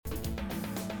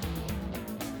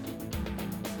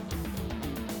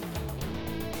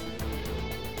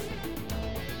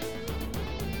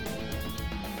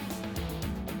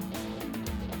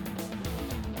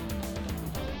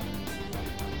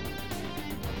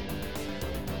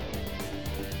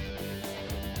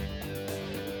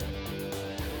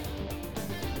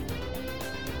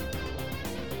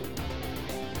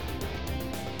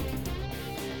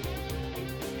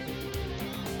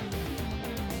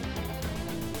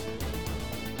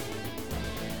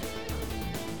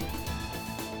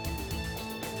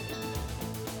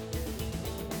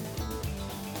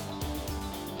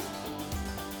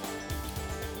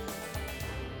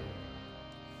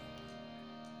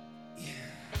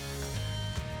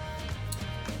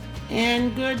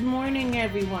And good morning,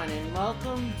 everyone, and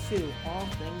welcome to All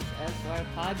Things SR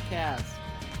Podcast.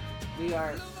 We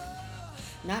are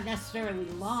not necessarily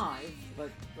live,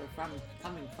 but we're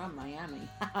coming from Miami.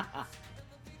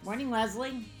 Morning,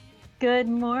 Leslie. Good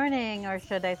morning, or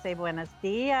should I say buenos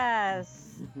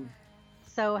dias.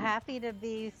 So happy to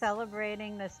be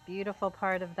celebrating this beautiful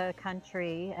part of the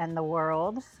country and the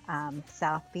world,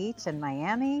 South Beach and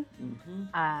Miami.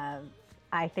 I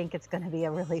think it's going to be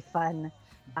a really fun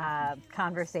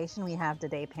conversation we have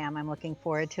today, Pam. I'm looking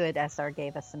forward to it. SR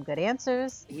gave us some good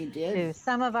answers He did. to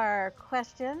some of our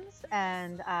questions,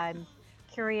 and I'm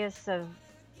curious of,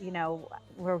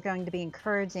 we're going to be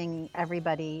encouraging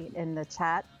everybody in the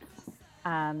chat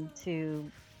to,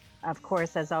 of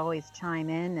course, as always, chime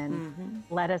in and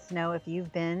let us know if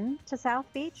you've been to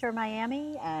South Beach or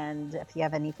Miami and if you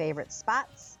have any favorite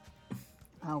spots.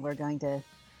 We're going to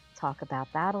talk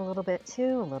about that a little bit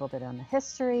too, a little bit on the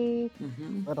history,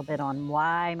 a little bit on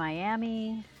why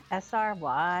Miami, SR,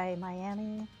 why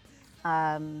Miami.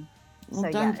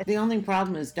 The only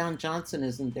problem is Don Johnson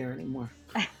isn't there anymore.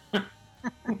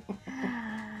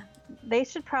 They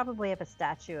should probably have a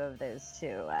statue of those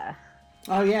two.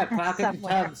 Crockett and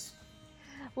Tubbs.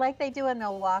 Like they do in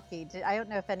Milwaukee. I don't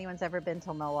know if anyone's ever been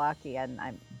to Milwaukee, and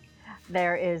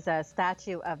there is a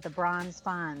statue of the Bronze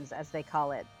Fonz, as they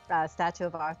call it, a statue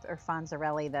of Arthur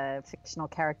Fonzarelli, the fictional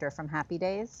character from Happy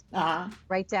Days,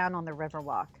 right down on the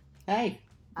Riverwalk. Hey,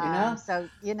 So,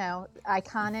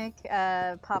 iconic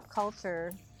pop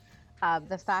culture.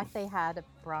 The fact they had a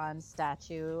bronze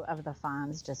statue of the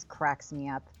Fonz just cracks me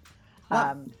up.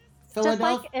 Just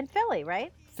like in Philly,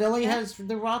 right? Philly has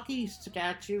the Rocky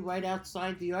statue right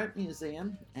outside the art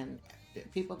museum, and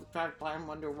people that drive by and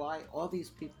wonder why all these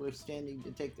people are standing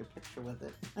to take their picture with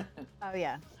it. Oh,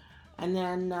 yeah. And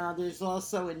then there's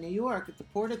also in New York at the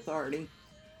Port Authority,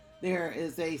 there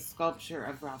is a sculpture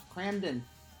of Ralph Cramden.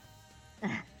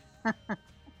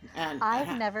 And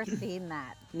I've never seen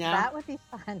that. No? That would be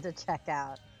fun to check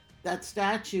out. That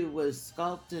statue was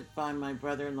sculpted by my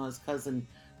brother-in-law's cousin,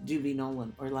 Doobie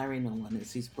Nolan, or Larry Nolan,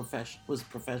 as he was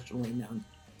professionally known.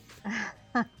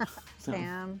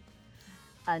 Sam,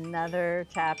 another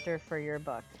chapter for your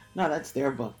book. No, that's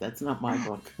their book. That's not my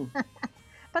book.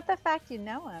 But the fact you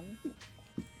know him.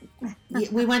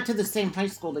 We went to the same high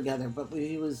school together, but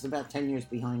he was about 10 years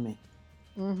behind me.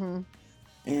 And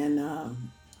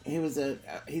he's a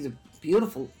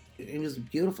beautiful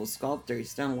sculptor.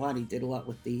 He's done a lot. He did a lot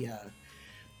with the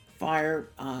fire,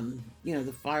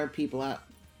 the fire people that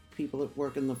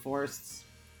work in the forests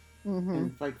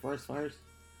and fight forest fires,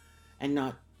 and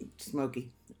not Smokey.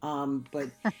 But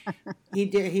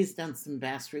he's done some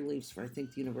bas reliefs for, I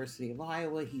think, the University of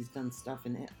Iowa. He's done stuff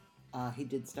he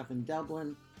did stuff in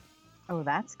Dublin. Oh,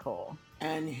 that's cool.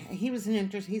 And he's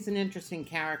an interesting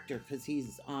character because he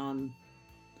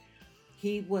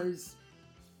was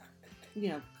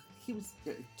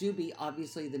Doobie,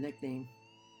 obviously the nickname.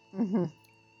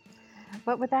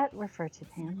 What would that refer to,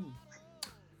 Pam?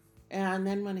 And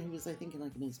then when he was, I think,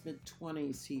 in his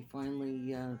mid-20s, he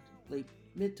finally,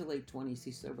 mid to late 20s,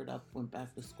 he sobered up, went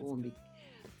back to school, and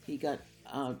he got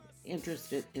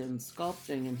interested in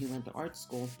sculpting, and he went to art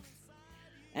school,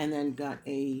 and then got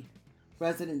a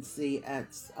residency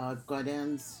at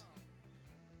Gaudin's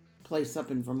place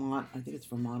up in Vermont. I think it's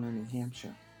Vermont or New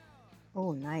Hampshire.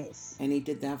 Oh, nice. And he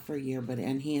did that for a year,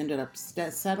 and he ended up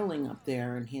settling up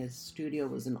there, and his studio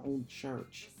was an old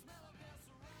church.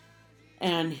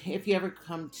 And if you ever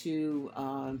come to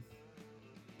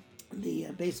the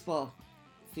baseball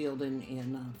field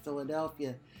in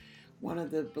Philadelphia, one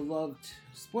of the beloved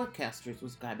sportcasters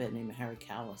was a guy by the name of Harry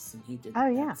Callis, and he did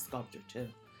that sculpture too.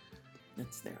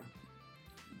 That's there.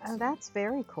 Oh, that's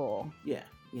very cool. Yeah.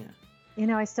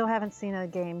 I still haven't seen a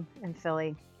game in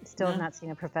Philly. Still have not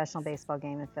seen a professional baseball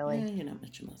game in Philly. Yeah, you're not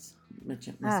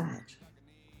missing much.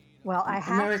 Well, I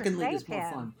have American to League say, is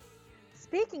more fun.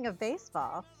 Speaking of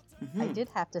baseball, I did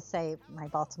have to say my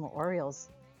Baltimore Orioles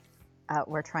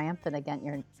were triumphant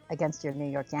against your New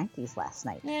York Yankees last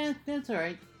night. Yeah, that's all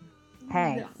right.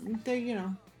 Hey.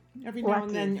 Every now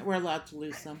and then we're allowed to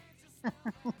lose some.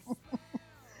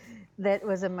 That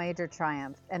was a major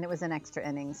triumph, and it was an extra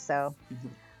innings, so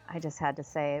I just had to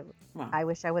say, I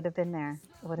wish I would have been there.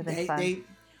 It would have been fun.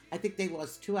 I think they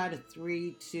lost 2 out of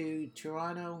 3 to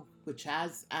Toronto, which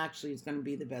is going to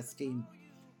be the best team.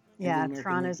 Yeah,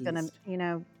 Toronto's going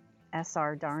to,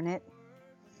 SR, darn it.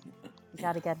 You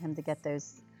got to get him to get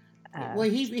those.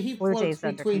 He floats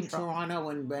between Toronto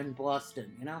and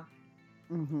Boston,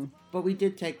 But we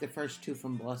did take the first 2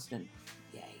 from Boston.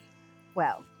 Yay.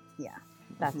 Well, yeah,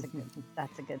 that's a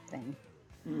good thing.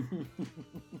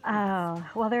 Oh,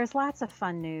 well, there's lots of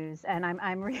fun news, and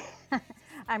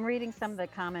I'm reading some of the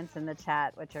comments in the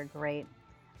chat, which are great.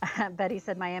 Betty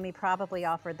said Miami probably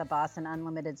offered the boss an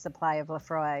unlimited supply of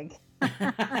Lafroig.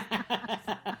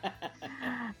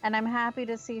 And I'm happy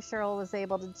to see Cheryl was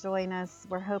able to join us.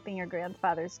 We're hoping your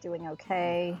grandfather's doing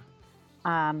okay.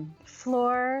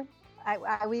 Floor,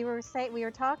 we were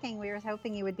talking. We were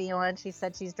hoping you would be on. She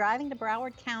said she's driving to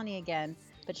Broward County again,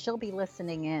 but she'll be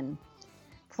listening in.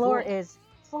 Floor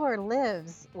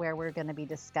lives where we're going to be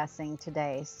discussing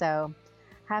today. So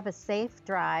have a safe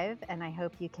drive, and I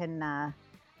hope you can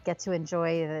get to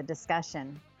enjoy the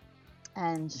discussion.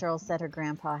 And Cheryl said her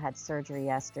grandpa had surgery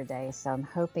yesterday, so I'm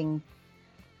hoping.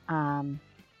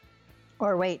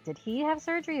 Or wait, did he have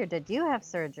surgery or did you have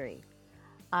surgery?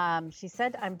 She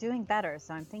said, I'm doing better,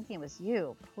 so I'm thinking it was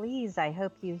you. Please, I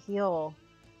hope you heal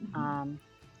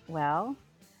well.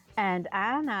 And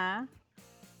Anna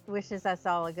wishes us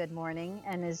all a good morning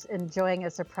and is enjoying a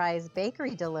surprise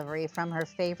bakery delivery from her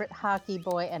favorite hockey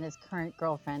boy and his current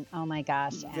girlfriend. Oh my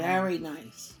gosh. Anna. Very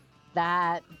nice.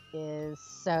 That is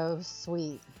so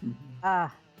sweet.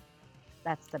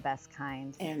 That's the best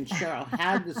kind. And Cheryl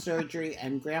had the surgery,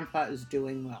 and Grandpa is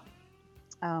doing well.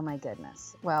 Oh, my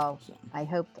goodness. Well, I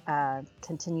hope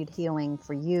continued healing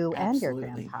for you and your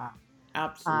grandpa.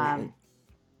 Absolutely.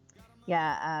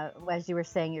 As you were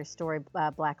saying your story,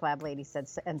 Black Lab Lady said,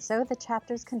 and so the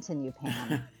chapters continue,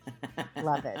 Pam.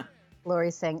 Love it.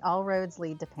 Lori's saying, all roads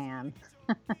lead to Pam.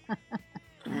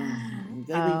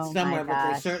 They lead somewhere,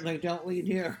 but they certainly don't lead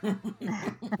here.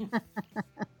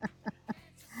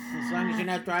 As long as you're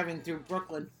not driving through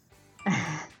Brooklyn.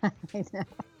 I know.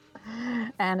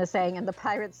 Anna saying, and the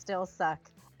Pirates still suck.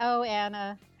 Oh,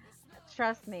 Anna,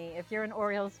 trust me, if you're an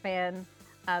Orioles fan,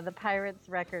 the Pirates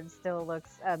record still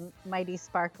looks mighty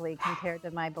sparkly compared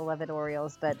to my beloved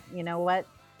Orioles. But you know what?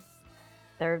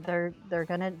 They're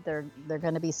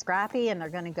gonna be scrappy and they're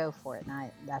gonna go for it.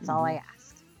 And that's all I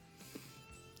ask.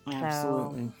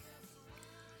 Absolutely.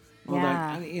 So,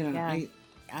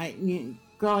 I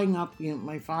growing up,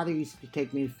 my father used to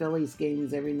take me to Phillies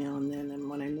games every now and then, and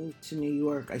when I moved to New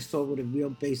York, I saw what a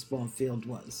real baseball field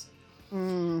was.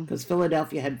 Because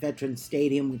Philadelphia had Veterans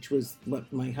Stadium, which was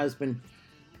what my husband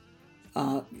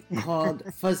called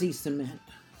fuzzy cement.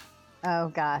 Oh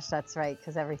gosh, that's right,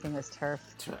 because everything was turf.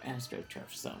 AstroTurf,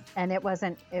 so. And it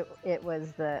wasn't. It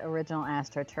was the original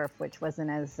AstroTurf, which wasn't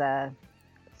as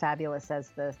fabulous as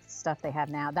the stuff they have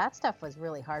now. That stuff was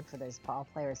really hard for those ball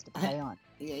players to play on.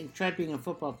 Yeah, you tried being a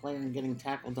football player and getting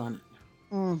tackled on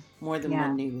it. More than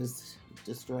one knee was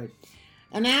destroyed.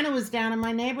 And Anna was down in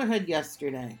my neighborhood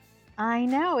yesterday. I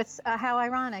know. It's how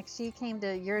ironic. She came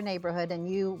to your neighborhood and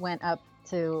you went up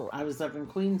to... I was up in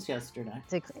Queens yesterday.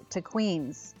 To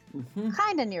Queens.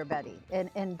 Kind of near Betty,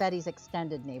 in Betty's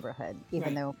extended neighborhood,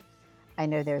 even though I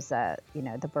know there's the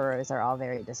boroughs are all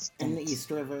very distinct. And the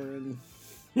East River and...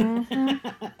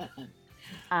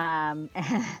 And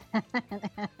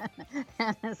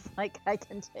it's like, I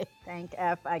can take Bank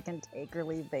F, I can take or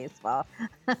leave baseball.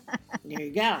 There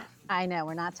you go. I know,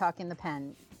 we're not talking the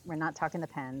Pen. We're not talking the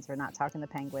Pens. We're not talking the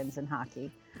Penguins in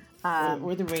hockey.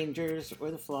 Or the Rangers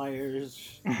or the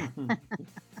Flyers.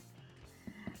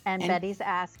 And Betty's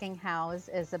asking, how's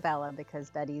Isabella? Because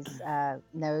Betty's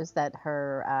knows that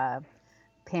her...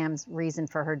 Pam's reason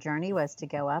for her journey was to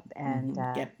go up and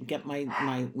get my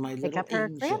little pick up her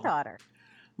angel. Granddaughter.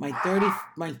 My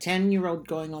 10-year-old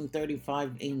going on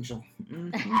 35 angel.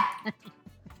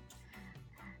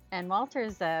 And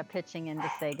Walter's pitching in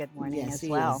to say good morning as he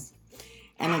well. Is.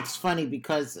 And it's funny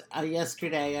because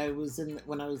yesterday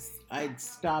I'd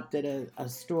stopped at a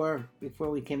store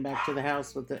before we came back to the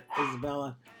house with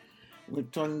Isabella. We're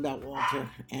talking about Walter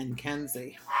and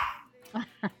Kenzie.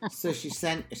 So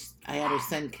I had her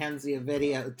send Kenzie a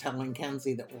video telling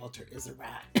Kenzie that Walter is a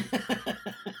rat.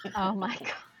 Oh my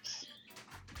gosh.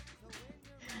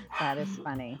 That is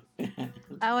funny.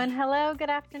 Oh, and hello, good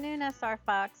afternoon, SR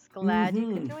Fox. Glad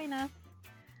you could join us.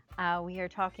 We are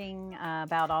talking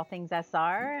about all things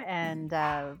SR and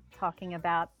talking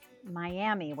about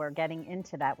Miami. We're getting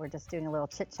into that. We're just doing a little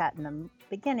chit chat in the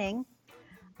beginning.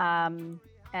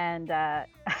 And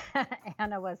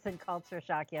Anna was in culture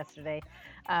shock yesterday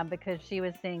because she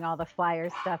was seeing all the flyer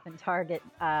stuff in Target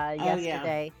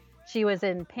yesterday. Yeah. She was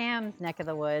in Pam's neck of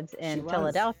the woods in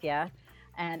Philadelphia,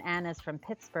 and Anna's from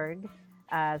Pittsburgh.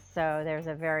 So there's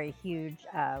a very huge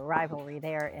rivalry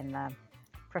there in the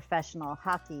professional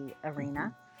hockey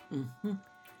arena.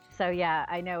 So yeah,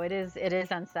 I know it is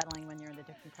unsettling when you're in a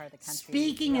different part of the country.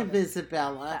 Speaking of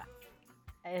Isabella...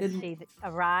 Is she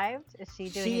arrived? Is she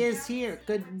doing? She is here.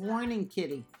 Good morning,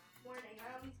 Kitty. Morning.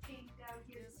 I always came down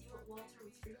here to see what Walter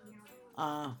was freaking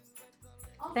Uh,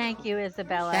 Thank you,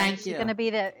 Isabella. Thank is she you. Gonna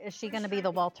be the? Is she going to be the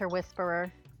Walter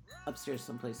Whisperer? Upstairs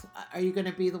someplace. Are you going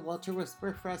to be the Walter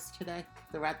Whisperer for us today?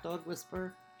 The Rat Dog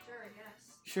Whisperer? Sure,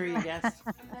 yes. Sure, you guess.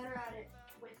 I'm better at it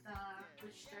with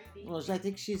Stripey. Well, I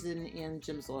think she's in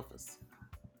Jim's office.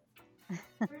 Where's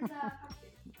Pumpkin?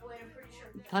 Oh wait, I'm pretty sure.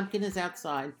 Pumpkin is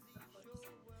outside,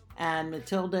 and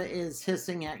Matilda is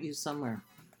hissing at you somewhere.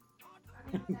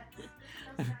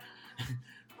 I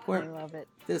Poor love it.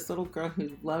 this little girl who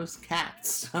loves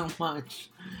cats so much,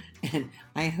 and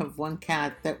I have one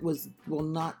cat that will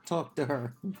not talk to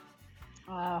her,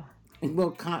 Oh, and will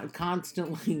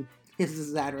constantly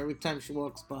hisses at her every time she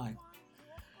walks by.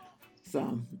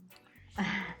 So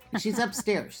she's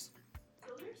upstairs.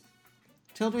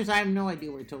 Tilders, I have no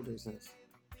idea where Tilders is.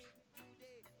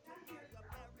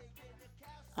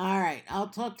 All right, I'll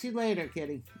talk to you later,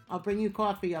 Kitty. I'll bring you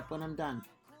coffee up when I'm done.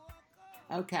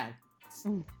 Okay.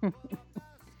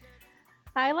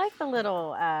 I like the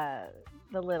little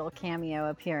cameo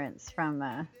appearance from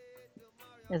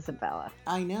Isabella.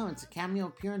 I know, it's a cameo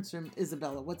appearance from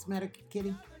Isabella. What's the matter,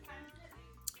 Kitty?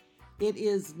 It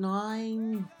is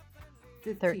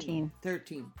 9:15.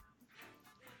 13.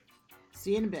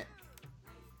 See you in a bit.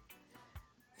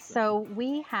 So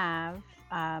we have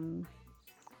a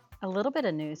little bit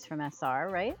of news from SR,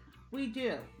 right? We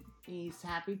do. He's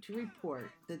happy to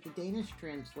report that the Danish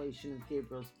translation of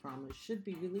Gabriel's Promise should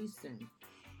be released soon.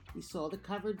 He saw the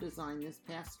cover design this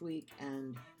past week,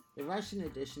 and the Russian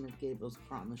edition of Gabriel's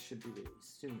Promise should be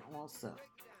released soon also.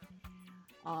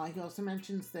 He also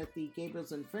mentions that the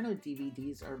Gabriel's Inferno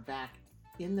DVDs are back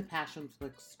in the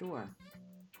Passionflix store.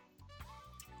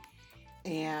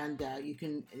 And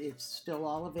it's still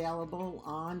all available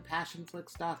on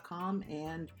passionflix.com,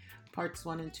 and parts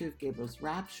 1 and 2 of Gabriel's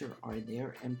Rapture are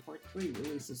there, and part 3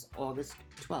 releases August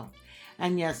 12th.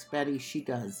 And yes, Betty, she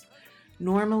does.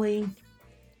 Normally,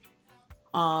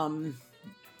 I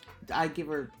give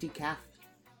her decaf,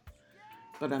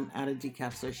 but I'm out of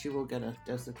decaf, so she will get a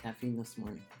dose of caffeine this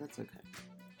morning. That's okay.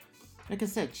 Like I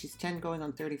said, she's 10 going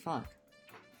on 35.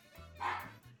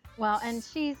 Well, and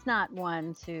she's not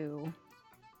one to.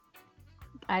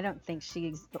 I don't think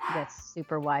she gets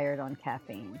super wired on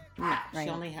caffeine. No, Right.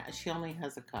 she only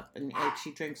has a cup, and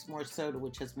she drinks more soda,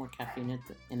 which has more caffeine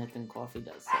in it than coffee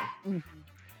does. So.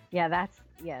 Yeah, the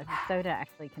soda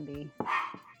actually can be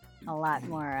a lot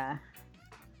more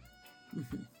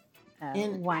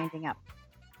winding up.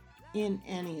 In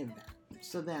any event,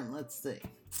 so then let's see.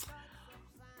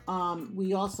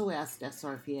 We also asked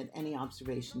SR if he had any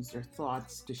observations or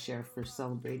thoughts to share for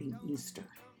celebrating Easter.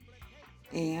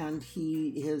 And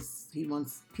he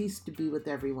wants peace to be with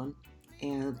everyone,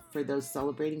 and for those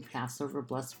celebrating Passover,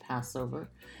 blessed Passover,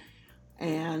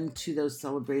 and to those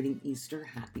celebrating Easter,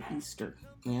 happy Easter.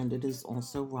 And it is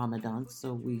also Ramadan,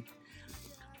 so we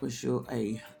wish you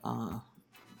a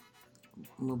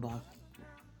Mubarak.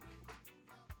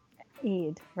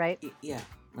 Eid, right? Yeah,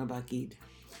 Mubarak Eid.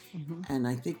 Mm-hmm. And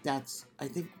I think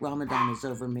Ramadan is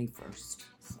over May 1st.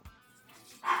 So.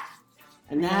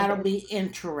 And that'll be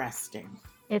interesting.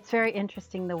 It's very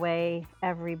interesting the way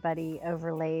everybody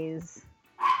overlays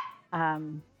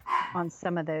on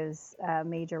some of those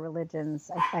major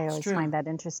religions. I always find that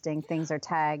interesting. Things are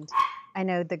tagged. I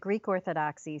know the Greek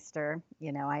Orthodox Easter,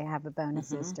 I have a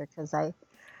bonus Easter because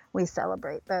we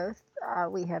celebrate both.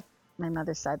 We have my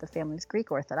mother's side of the family is Greek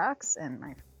Orthodox, and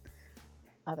my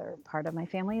other part of my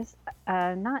family is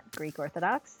not Greek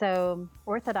Orthodox. So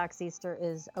Orthodox Easter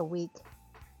is a week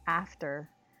after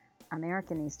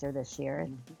American Easter this year.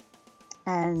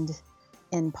 And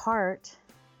in part,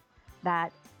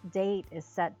 that date is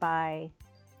set by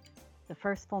the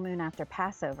first full moon after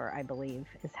Passover, I believe,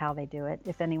 is how they do it.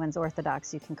 If anyone's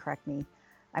Orthodox, you can correct me.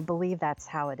 I believe that's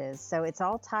how it is. So it's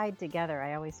all tied together.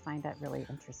 I always find that really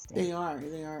interesting. They are.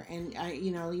 And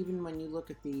even when you look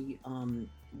at the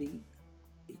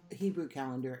Hebrew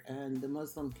calendar and the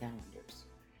Muslim calendars,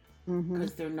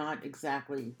 because they're not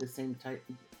exactly the same type,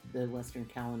 the Western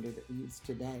calendar that we use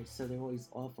today, so they're always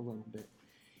off a little bit.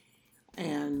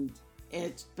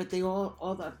 But they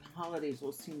all the holidays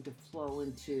will seem to flow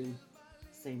into the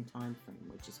same time frame,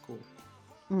 which is cool.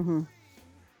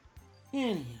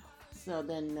 Anyhow, so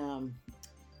then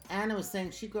Anna was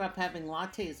saying she grew up having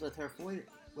lattes with her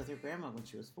grandma when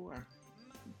she was 4.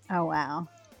 Oh wow!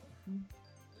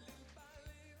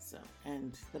 So,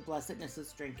 and the blessedness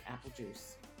is drink apple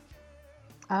juice.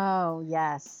 Oh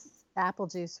yes, apple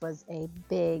juice was a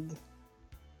big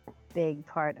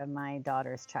part of my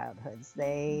daughter's childhoods.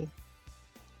 They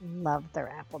loved their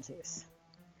apple juice.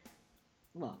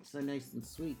 Well, it's so nice and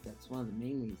sweet. That's one of the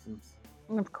main reasons.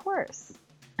 Of course.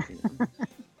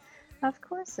 Of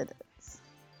course it is.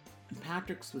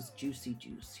 Patrick's was juicy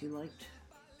juice. He liked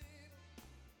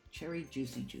cherry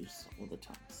juicy juice all the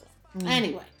time. So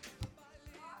anyway.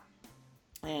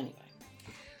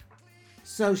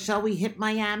 So shall we hit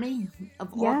Miami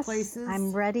of all Yes, places?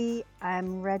 I'm ready.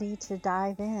 I'm ready to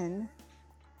dive in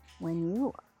when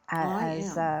you,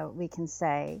 as we can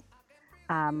say,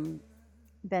 Benvenido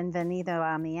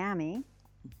a Miami.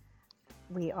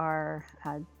 We are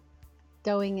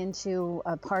going into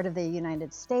a part of the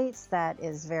United States that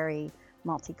is very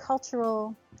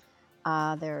multicultural.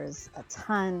 There's a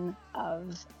ton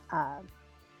of,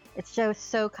 it's just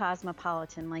so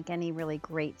cosmopolitan, like any really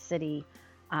great city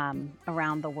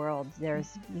around the world. You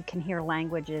can hear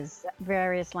languages,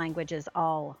 various languages,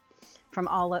 all from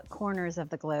all corners of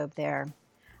the globe there.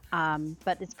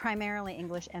 But it's primarily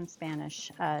English and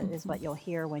Spanish is what you'll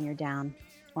hear when you're down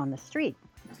on the street.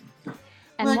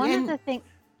 And of the things,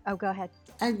 oh, go ahead.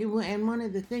 And one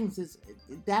of the things is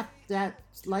that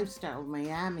lifestyle of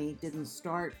Miami didn't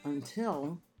start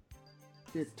until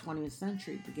the 20th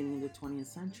century, beginning of the 20th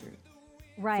century.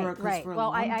 Right.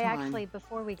 Well, I actually,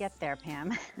 before we get there,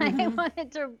 Pam, I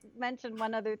wanted to mention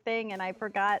one other thing, and I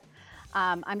forgot.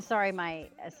 I'm sorry, my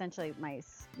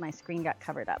screen got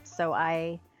covered up. So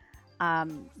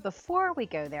before we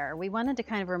go there, we wanted to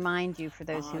kind of remind you, for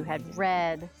those who had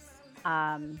read,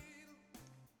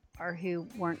 or who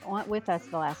weren't with us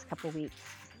the last couple of weeks,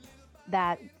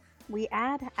 that we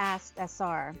had asked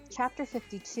SR, chapter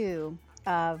 52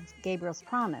 of Gabriel's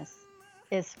Promise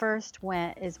is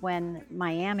when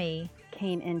Miami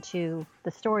came into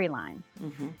the storyline.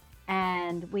 Mm-hmm.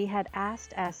 And we had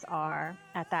asked SR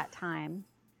at that time,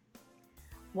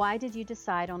 why did you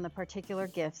decide on the particular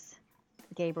gifts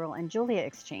Gabriel and Julia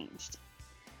exchanged?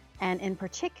 And in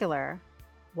particular,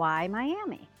 why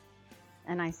Miami?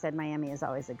 And I said, Miami is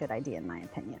always a good idea, in my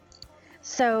opinion.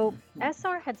 So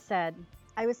SR had said,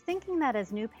 I was thinking that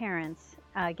as new parents,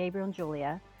 Gabriel and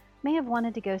Julia may have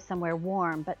wanted to go somewhere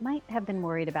warm, but might have been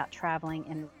worried about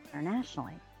traveling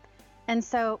internationally. And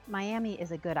so Miami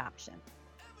is a good option.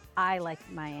 I like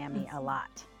Miami a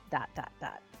lot, ...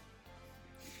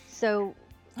 So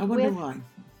I wonder why.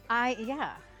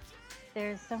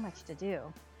 There's so much to do.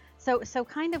 So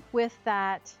kind of with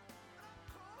that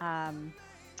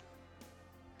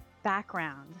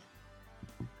background,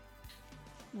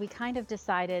 we kind of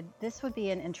decided this would be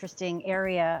an interesting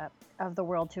area of the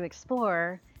world to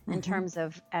explore in terms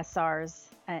of SR's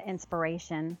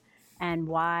inspiration and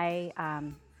why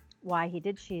he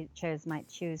did choose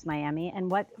Miami,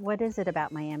 and what is it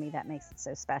about Miami that makes it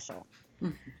so special.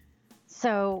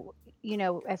 So,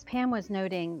 as Pam was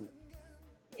noting,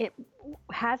 it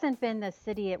hasn't been the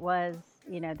city it was,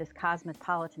 this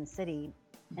cosmopolitan city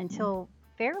until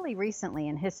fairly recently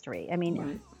in history. I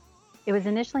mean, It was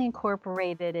initially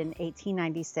incorporated in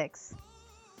 1896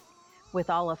 with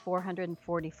all of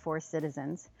 444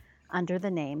 citizens under the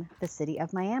name the City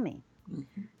of Miami.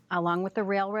 Along with the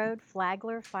railroad,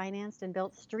 Flagler financed and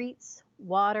built streets,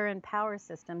 water and power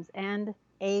systems, and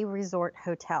a resort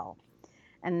hotel.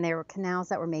 And there were canals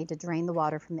that were made to drain the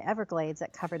water from the Everglades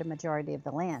that covered a majority of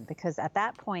the land, because at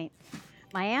that point,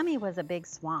 Miami was a big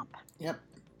swamp. Yep.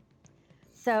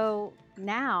 So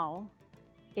now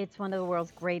it's one of the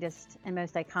world's greatest and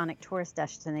most iconic tourist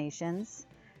destinations.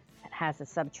 It has a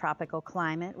subtropical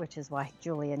climate, which is why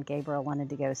Julia and Gabriel wanted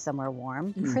to go somewhere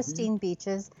warm, pristine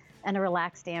beaches, and a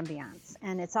relaxed ambiance.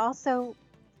 And it's also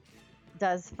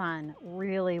does fun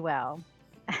really well.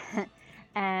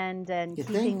 and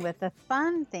keeping with the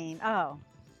fun theme. Oh,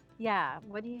 yeah.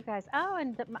 What do you guys? Oh,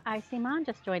 and I see Mon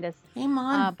just joined us. Hey,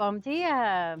 Mon. Bom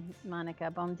dia,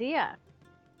 Monica. Bom dia.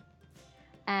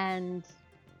 And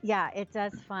yeah, it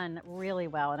does fun really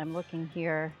well. And I'm looking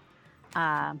here,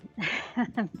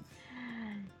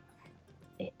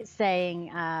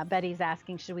 saying, Betty's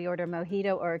asking, should we order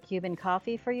mojito or a Cuban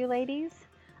coffee for you ladies?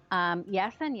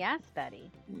 Yes and yes,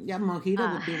 Betty. Yeah,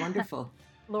 mojito would be wonderful.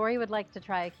 Lori would like to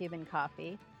try a Cuban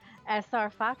coffee.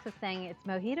 SR Fox is saying it's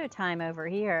mojito time over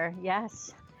here.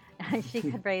 Yes, she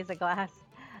could raise a glass,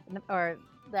 or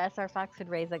the SR Fox could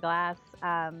raise a glass.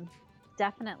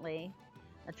 Definitely.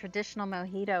 A traditional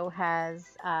mojito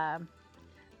has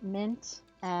mint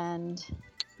and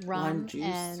rum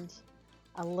and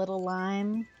a little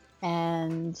lime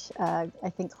and I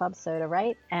think club soda,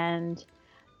 right? And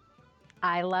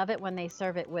I love it when they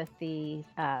serve it with the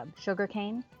sugar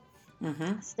cane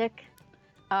stick.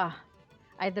 I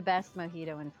had the best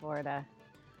mojito in Florida.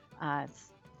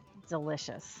 It's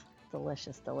delicious,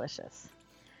 delicious, delicious.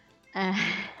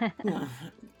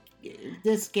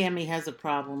 This Gammy has a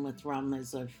problem with rum,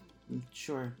 as I'm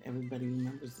sure everybody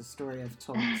remembers the story I've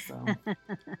told. So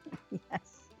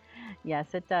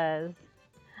yes, it does.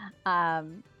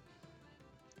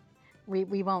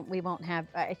 we won't have.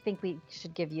 I think we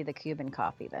should give you the Cuban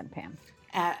coffee then, Pam.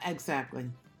 Exactly.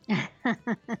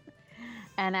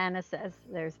 And Anna says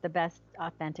there's the best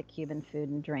authentic Cuban food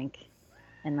and drink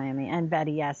in Miami. And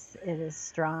Betty, yes, it is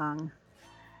strong.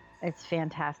 It's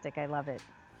fantastic. I love it.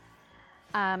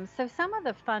 So some of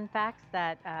the fun facts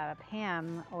that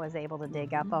Pam was able to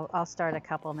dig up, I'll start a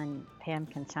couple and then Pam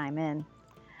can chime in.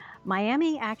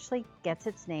 Miami actually gets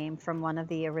its name from one of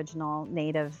the original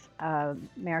Native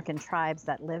American tribes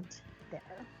that lived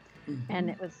there. And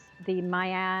it was the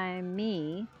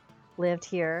Miami lived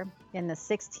here in the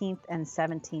 16th and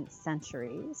 17th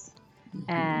centuries.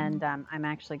 And I'm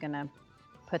actually going to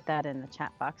put that in the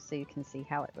chat box so you can see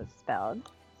how it was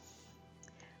spelled.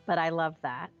 But I love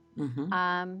that.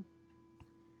 And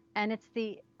it's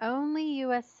the only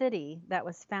U.S. city that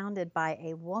was founded by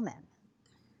a woman,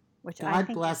 which I God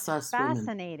think bless is us women.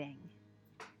 fascinating.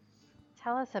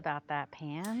 Tell us about that,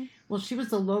 Pam. Well, she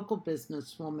was a local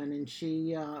businesswoman, and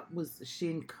she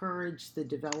encouraged the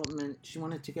development. She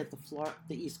wanted to get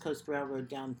the East Coast Railroad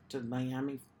down to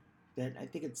Miami. That I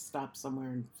think it stopped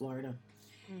somewhere in Florida.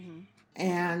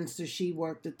 And so she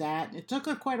worked at that, and it took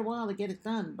her quite a while to get it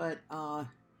done. But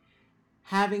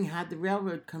having had the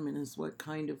railroad come in is what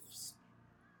kind of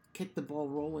kicked the ball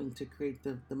rolling to create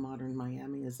the modern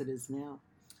Miami as it is now.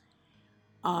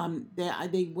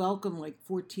 They welcome like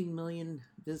 14 million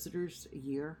visitors a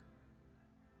year.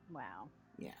 Wow.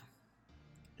 Yeah.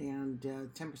 And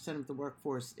 10% of the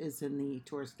workforce is in the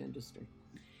tourist industry.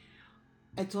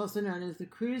 It's also known as the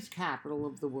cruise capital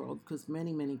of the world because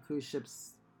many, many cruise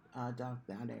ships dock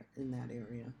in that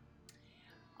area.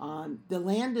 The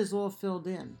land is all filled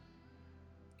in.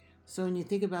 So when you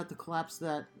think about the collapse of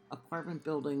that apartment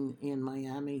building in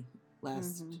Miami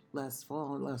last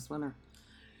winter,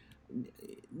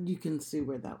 you can see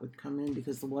where that would come in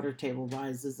because the water table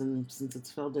rises, and since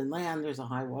it's filled in land, there's a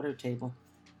high water table.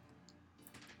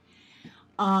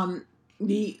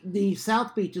 The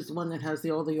South Beach is the one that has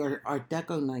all the Art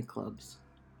Deco nightclubs,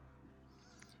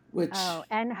 which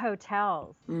and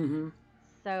hotels.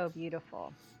 So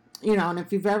beautiful. You know, and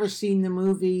if you've ever seen the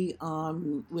movie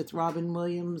with Robin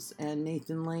Williams and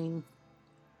Nathan Lane,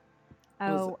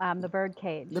 The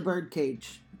Birdcage. The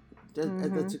Birdcage,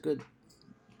 that's a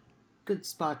good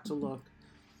spot to look.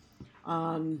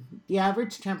 The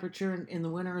average temperature in the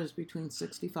winter is between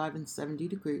 65 and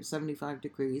 75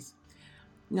 degrees.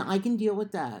 Now, I can deal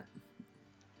with that.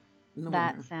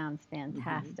 That sounds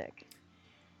fantastic.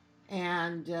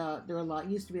 And there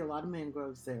used to be a lot of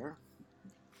mangroves there.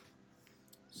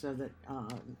 So that,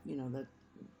 that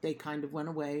they kind of went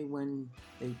away when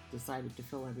they decided to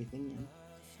fill everything in.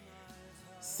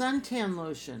 Suntan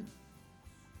lotion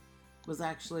was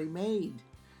actually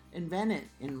invented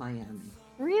in Miami.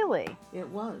 Really? It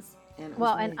was. And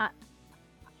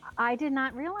I did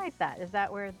not realize that. Is that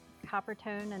where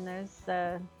Coppertone and those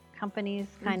companies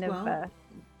kind of...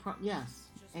 Yes.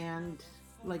 And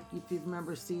like if you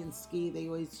remember Sea and Ski, they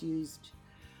always used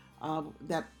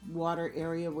that water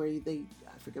area where I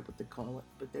forget what they call it,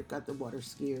 but they've got the water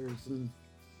skiers and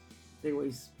they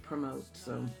always promote.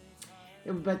 So,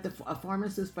 but a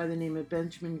pharmacist by the name of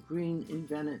Benjamin Green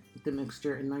invented the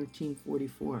mixture in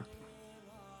 1944.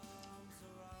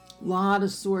 A lot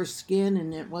of sore skin,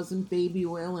 and it wasn't baby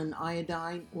oil and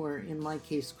iodine, or in my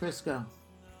case, Crisco.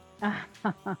 Oh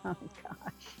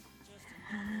gosh,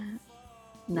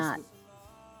 not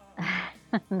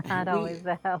always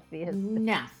the healthiest.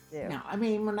 No. I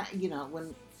mean, when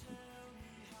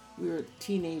we were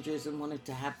teenagers and wanted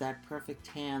to have that perfect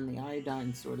tan, the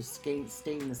iodine sort of stained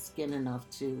the skin enough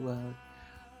to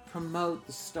promote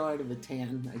the start of a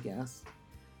tan, I guess.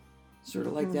 Sort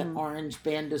of like that orange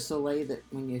Bain de Soleil that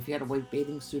if you had a white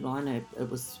bathing suit on, it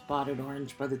was spotted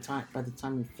orange by the time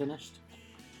you finished.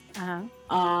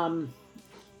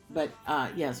 But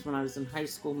yes, when I was in high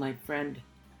school, my friend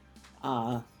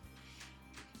Ann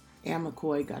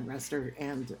McCoy, God rest her,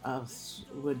 and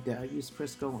would use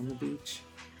Crisco on the beach.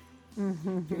 If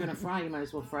you're gonna fry, you might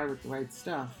as well fry with the right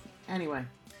stuff. Anyway,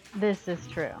 this is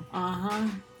true. There's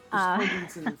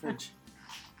puddings in the fridge.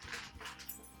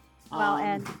 Well,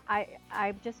 and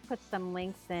I just put some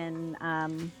links in.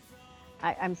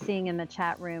 I'm seeing in the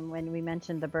chat room when we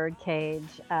mentioned the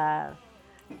Birdcage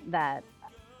that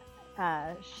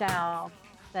Shell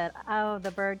said, "Oh,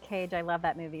 the Birdcage! I love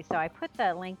that movie." So I put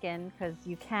the link in because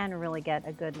you can really get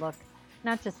a good look,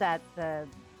 not just at the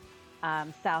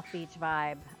South Beach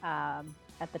vibe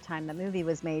at the time the movie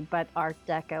was made, but Art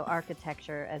Deco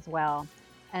architecture as well.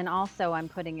 And also, I'm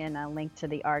putting in a link to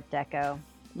the Art Deco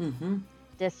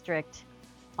district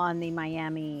on the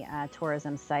Miami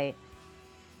tourism site.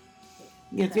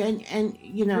 Yes, and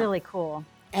really cool.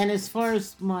 And as far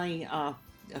as my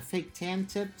fake tan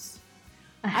tips,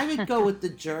 I would go with the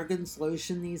Jergens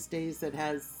lotion these days that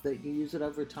you use it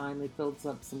over time. It builds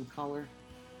up some color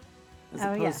as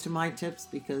Oh, opposed yes. to my tips,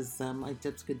 because my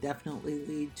tips could definitely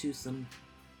lead to some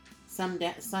sun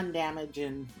damage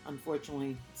and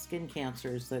unfortunately skin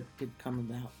cancers that could come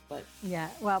about. But Yeah.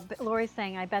 Well, Lori's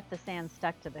saying, I bet the sand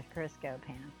stuck to the Crisco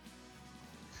pan.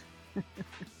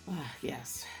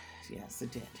 yes,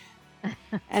 it did.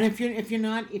 And if you're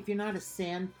not a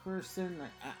sand person,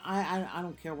 I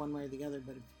don't care one way or the other.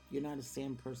 But if you're not a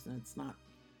sand person, it's not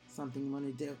something you want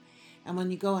to do. And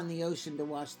when you go in the ocean to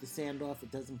wash the sand off,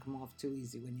 it doesn't come off too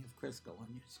easy when you have Crisco on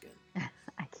your skin.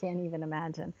 I can't even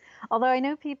imagine. Although I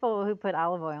know people who put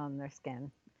olive oil on their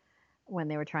skin when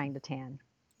they were trying to tan.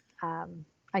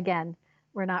 Again,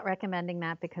 we're not recommending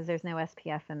that because there's no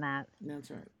SPF in that.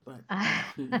 That's right. But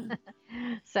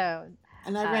So,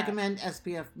 and I recommend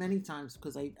SPF many times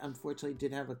because I unfortunately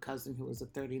did have a cousin who was a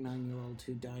 39-year-old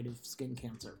who died of skin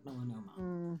cancer,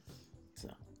 melanoma. So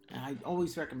I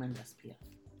always recommend SPF.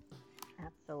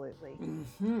 absolutely.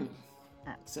 Mm-hmm.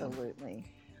 Absolutely.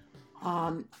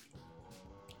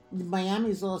 Miami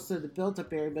is also the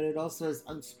built-up area, but it also has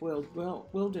unspoiled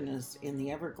wilderness in the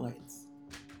Everglades.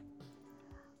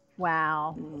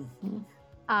 Wow.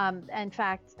 Mm-hmm. In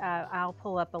fact, I'll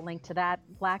pull up a link to that.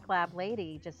 Black Lab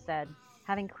Lady just said,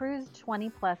 having cruised 20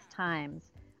 plus times,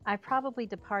 I've probably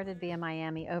departed via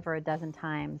Miami over a dozen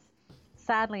times.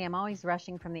 Sadly, I'm always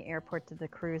rushing from the airport to the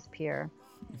cruise pier.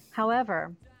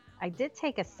 However, I did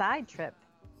take a side trip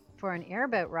for an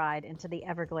airboat ride into the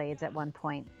Everglades at one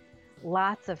point.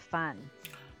 Lots of fun.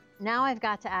 Now I've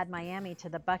got to add Miami to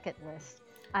the bucket list.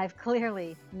 I've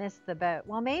clearly missed the boat.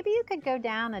 Well, maybe you could go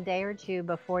down a day or two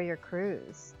before your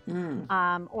cruise,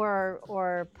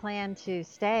 or plan to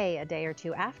stay a day or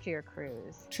two after your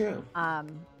cruise. True.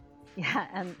 Yeah,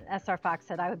 and SR Fox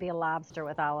said I would be a lobster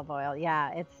with olive oil.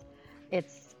 Yeah,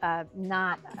 it's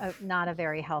not a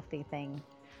very healthy thing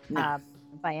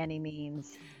by any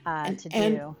means to do.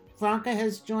 And Franca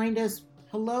has joined us.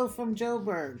 Hello from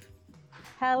Joburg.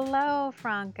 Hello,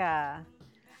 Franca.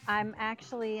 I'm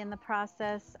actually in the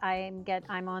process. I'm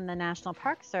on the National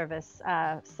Park Service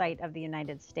site of the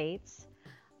United States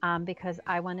because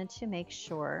I wanted to make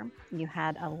sure you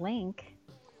had a link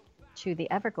to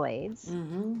the Everglades.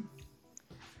 Mm-hmm.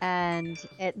 And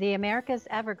the America's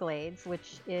Everglades,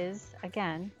 which is,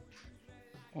 again,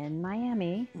 in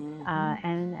Miami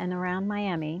and around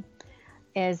Miami,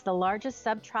 is the largest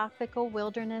subtropical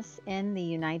wilderness in the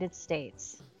United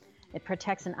States. It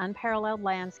protects an unparalleled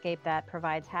landscape that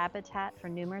provides habitat for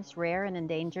numerous rare and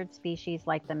endangered species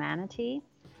like the manatee,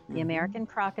 the American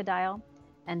crocodile,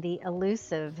 and the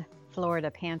elusive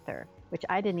Florida panther, which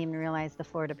I didn't even realize the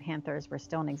Florida panthers were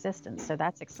still in existence. So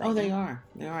that's exciting. Oh, they are.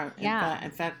 They are. Yeah.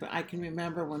 In fact, I can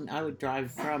remember when I would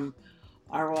drive from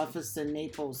our office in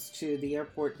Naples to the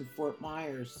airport in Fort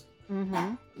Myers.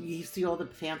 Mm-hmm. You see all the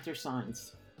panther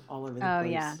signs all over the place. Oh,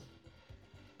 yeah.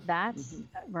 That's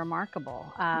remarkable.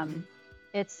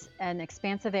 It's an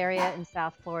expansive area in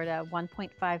South Florida,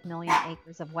 1.5 million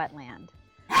acres of wetland.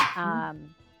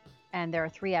 And there are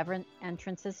 3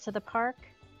 entrances to the park.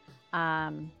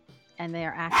 And they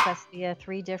are accessed via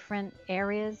 3 different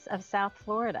areas of South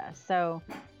Florida. So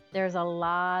there's a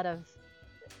lot of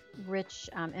rich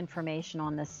information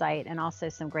on this site and also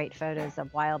some great photos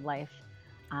of wildlife.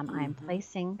 I'm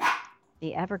placing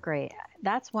the Everglades.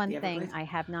 That's one thing I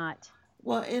have not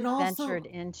ventured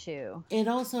into. It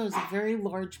also has a very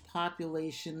large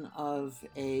population of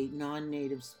a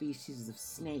non-native species of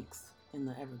snakes in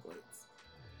the Everglades.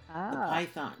 The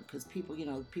python, because people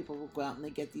will go out and they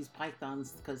get these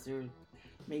pythons because they're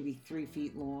maybe 3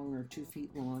 feet long or 2 feet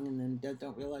long, and then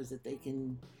don't realize that they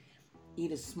can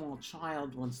eat a small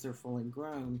child once they're fully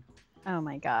grown. Oh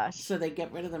my gosh! So they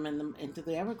get rid of them into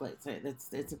the Everglades.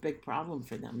 It's a big problem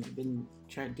for them. They've been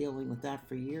dealing with that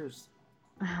for years.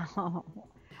 Oh.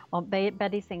 Well,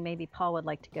 Betty's saying maybe Paul would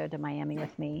like to go to Miami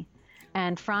with me,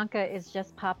 and Franca is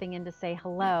just popping in to say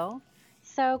hello.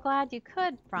 So glad you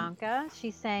could, Franca.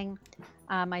 She's saying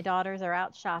my daughters are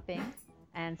out shopping,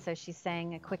 and so she's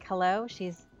saying a quick hello.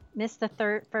 She's missed the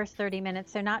first 30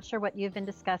 minutes, so not sure what you've been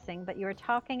discussing, but you were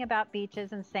talking about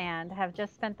beaches and sand. Have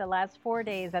just spent the last 4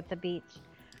 days at the beach,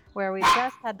 where we've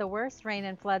just had the worst rain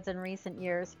and floods in recent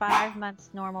years. 5 months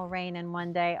normal rain in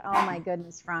one day. Oh my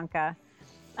goodness, Franca.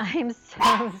 I'm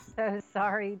so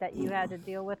sorry that you had to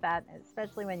deal with that,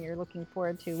 especially when you're looking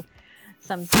forward to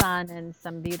some sun and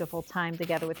some beautiful time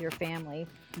together with your family.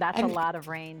 That's a lot of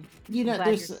rain. I'm glad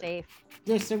you're safe.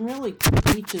 There's some really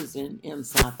cool beaches in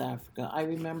South Africa. I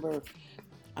remember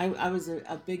I was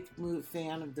a big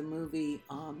fan of the movie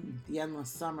The Endless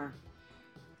Summer,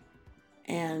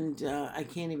 And I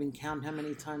can't even count how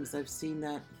many times I've seen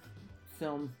that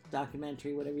film,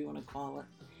 documentary, whatever you want to call it.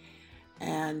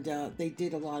 And they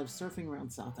did a lot of surfing around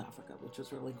South Africa, which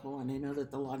was really cool. And I know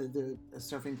that a lot of the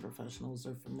surfing professionals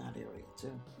are from that area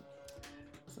too.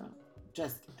 So,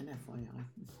 just an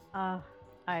FYI.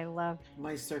 I love.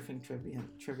 My surfing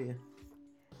trivia.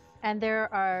 And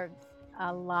there are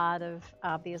a lot of,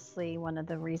 obviously, one of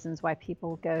the reasons why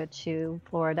people go to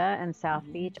Florida and South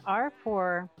Beach are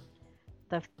for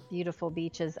the beautiful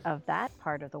beaches of that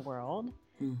part of the world.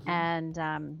 And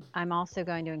I'm also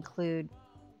going to include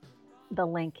the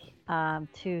link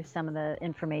to some of the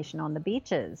information on the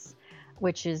beaches,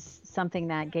 which is something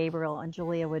that Gabriel and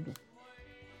Julia would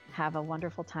have a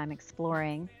wonderful time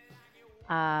exploring.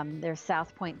 There's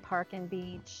South Point Park and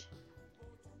Beach.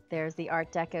 There's the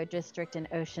Art Deco District in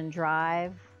Ocean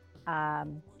Drive,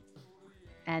 and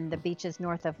the beaches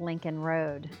north of Lincoln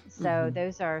Road. So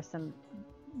those are some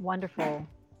wonderful,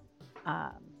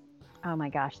 oh my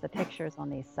gosh, the pictures on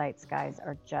these sites, guys,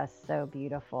 are just so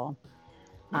beautiful.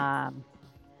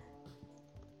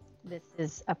 This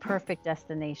is a perfect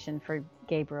destination for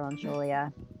Gabriel and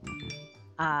Julia.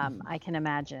 I can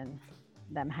imagine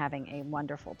them having a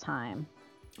wonderful time.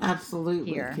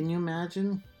 Absolutely. Here. Can you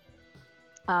imagine?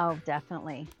 Oh,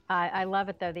 definitely. I love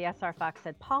it, though. The SR Fox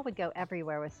said, Paul would go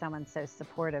everywhere with someone so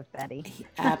supportive, Betty.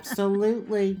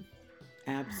 Absolutely.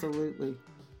 Absolutely.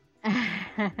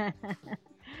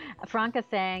 Franca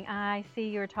saying, I see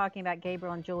you're talking about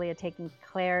Gabriel and Julia taking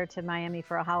Claire to Miami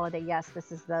for a holiday. Yes,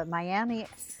 this is the Miami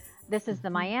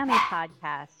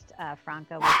podcast,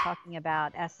 Franca. We're talking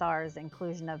about SR's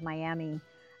inclusion of Miami,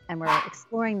 and we're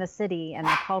exploring the city and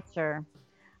the culture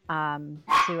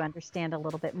to understand a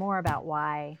little bit more about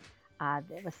why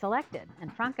it was selected.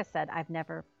 And Franca said, I've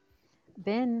never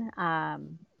been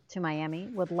to Miami,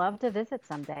 would love to visit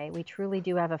someday. We truly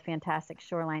do have a fantastic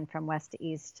shoreline from west to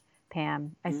east,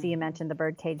 Pam. I see you mentioned the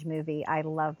Birdcage movie. I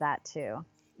love that too.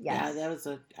 Yes.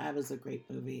 Yeah, that was a great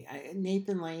movie.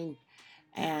 Nathan Lane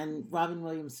and Robin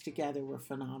Williams together were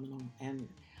phenomenal. And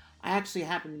I actually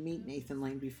happened to meet Nathan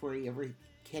Lane before he ever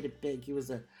hit it big. He was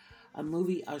a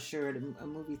movie usher at a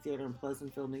movie theater in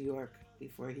Pleasantville, New York,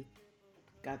 before he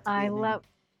got to I love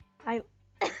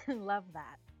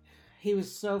that. He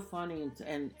was so funny,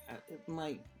 and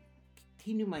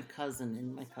he knew my cousin,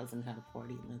 and my cousin had a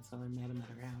party, and that's how I met him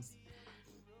at her house.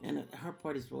 And her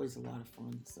parties were always a lot of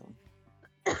fun. So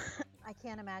I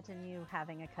can't imagine you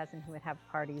having a cousin who would have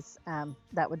parties.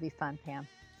 That would be fun, Pam.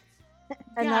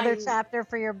 Another chapter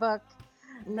for your book,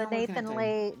 the Nathan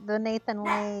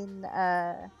Lane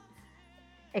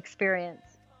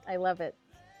experience. I love it.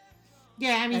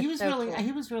 Yeah, I mean, That's he was so really cool.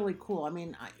 he was really cool. I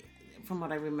mean, from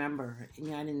what I remember, I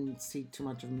didn't see too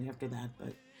much of him after that,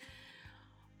 but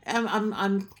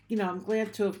I'm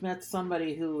glad to have met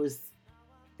somebody who was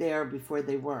there before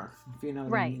they were, if you know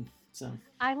what I mean. So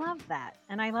I love that,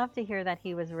 and I love to hear that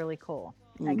he was really cool,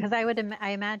 because I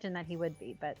imagine that he would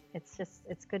be, but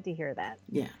it's good to hear that.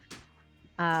 Yeah.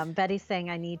 Betty's saying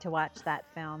I need to watch that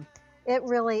film. It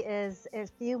really is.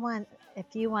 If you want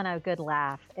a good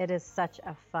laugh, it is such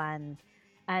a fun,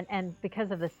 and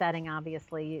because of the setting,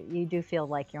 obviously you do feel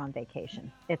like you're on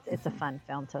vacation. It's a fun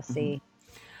film to see.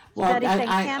 Well, Betty saying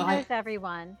Pam knows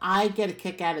everyone. I get a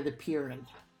kick out of the Pirin.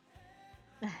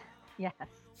 Yes.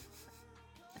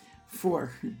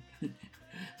 For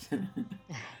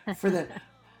the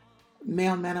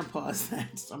male menopause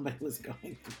that somebody was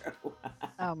going through.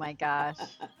 Oh my gosh.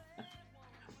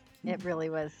 It really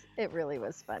was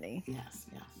funny. Yes,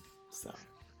 yeah. So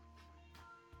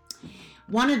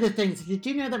one of the things, did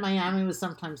you know that Miami was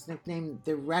sometimes nicknamed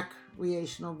the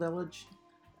recreational village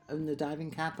in the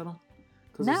diving capital?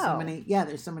 Because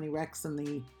there's so many wrecks in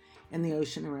the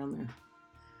ocean around there.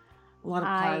 A lot of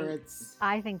pirates.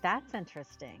 I think that's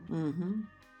interesting. Mm-hmm.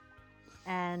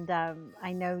 And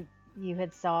I know you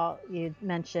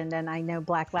mentioned, and I know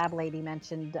Black Lab Lady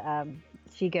mentioned,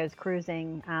 she goes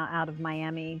cruising out of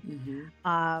Miami.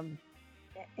 Mm-hmm.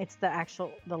 It's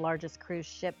the largest cruise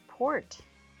ship port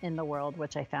in the world,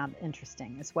 which I found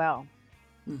interesting as well.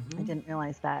 Mm-hmm. I didn't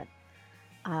realize that.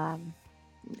 I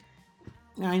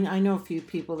know a few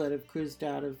people that have cruised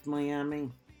out of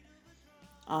Miami.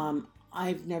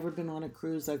 I've never been on a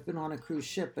cruise. I've been on a cruise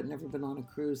ship, but never been on a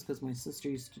cruise because my sister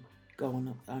used to go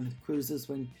on cruises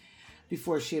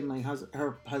before she and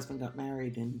her husband got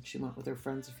married, and she went with her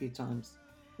friends a few times.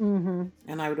 Mm-hmm.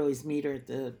 And I would always meet her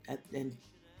and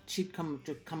she'd come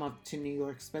up to New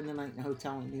York, spend the night in a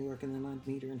hotel in New York, and then I'd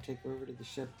meet her and take her over to the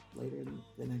ship later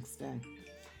the next day.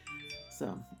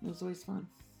 So it was always fun.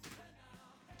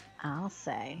 I'll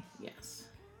say. Yes.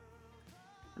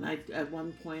 And at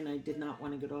one point, I did not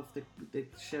want to get off the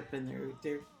ship, and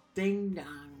they're ding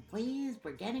dong. Please,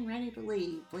 we're getting ready to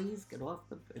leave. Please get off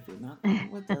if you're not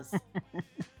coming with us.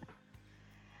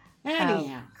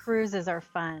 Anyhow, cruises are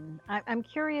fun. I'm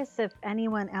curious if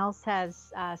anyone else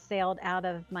has sailed out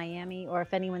of Miami, or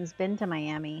if anyone's been to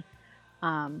Miami.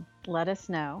 Let us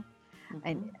know.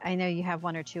 I know you have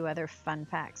one or two other fun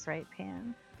facts, right,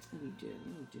 Pam? We do.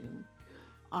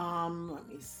 Let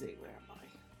me see. Where am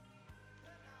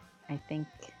I? I think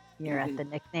you're at the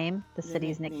nickname. The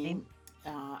city's nickname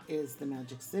is the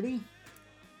Magic City,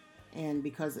 and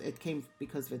because of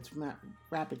its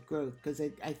rapid growth. Because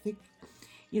I think,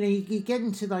 you get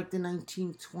into like the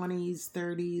 1920s,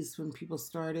 30s when people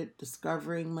started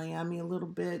discovering Miami a little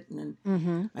bit, and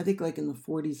then I think like in the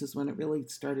 40s is when it really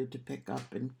started to pick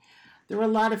up, and there were a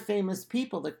lot of famous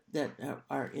people that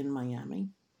are in Miami.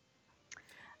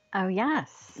 Oh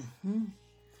yes.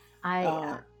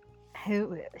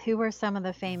 Who were some of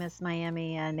the famous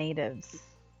Miami natives?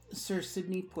 Sir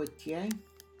Sidney Poitier.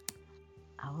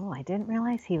 Oh, I didn't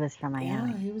realize he was from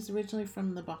Miami. Yeah, he was originally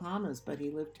from the Bahamas, but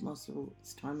he lived most of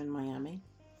his time in Miami.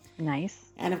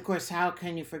 Nice. And of course, how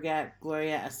can you forget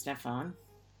Gloria Estefan?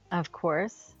 Of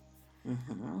course.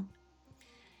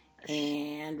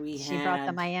 And she brought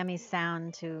the Miami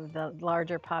sound to the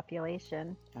larger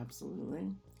population.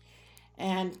 Absolutely.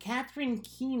 And Catherine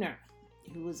Keener,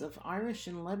 who was of Irish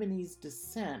and Lebanese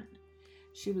descent.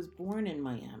 She was born in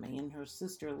Miami, and her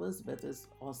sister Elizabeth is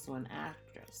also an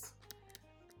actress.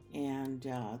 And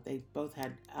they both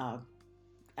had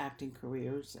acting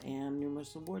careers and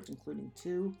numerous awards, including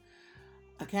 2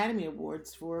 Academy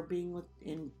Awards for being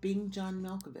John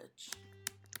Malkovich.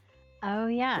 Oh,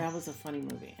 yes. That was a funny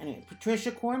movie. Anyway,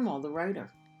 Patricia Cornwell, the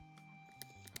writer.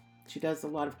 She does a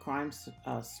lot of crime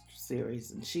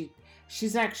series, and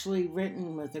she's actually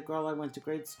written with a girl I went to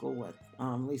grade school with,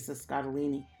 Lisa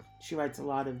Scottolini. She writes a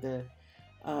lot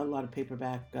of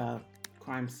paperback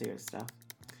crime series stuff.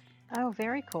 Oh,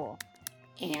 very cool.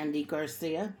 Andy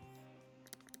Garcia.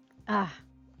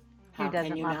 Who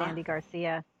doesn't love Andy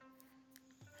Garcia?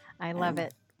 I love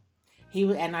it.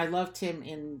 I loved him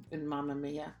in Mamma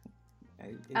Mia.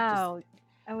 It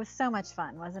was so much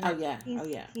fun, wasn't it? Oh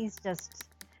yeah.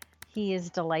 He is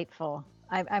delightful.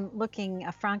 I'm looking.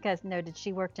 Franca noted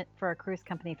she worked for a cruise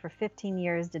company for 15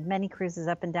 years, did many cruises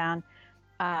up and down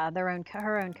her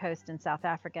own coast in South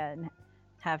Africa, and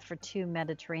have for 2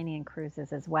 Mediterranean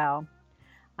cruises as well.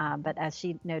 But as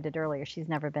she noted earlier, she's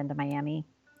never been to Miami.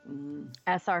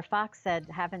 SR Fox said,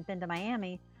 haven't been to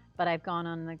Miami, but I've gone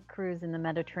on the cruise in the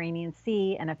Mediterranean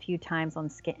Sea and a few times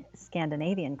on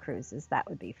Scandinavian cruises. That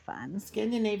would be fun.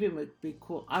 Scandinavian would be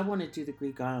cool. I want to do the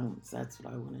Greek islands. That's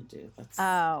what I want to do. That's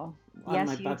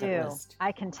yes, you do. List.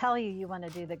 I can tell you want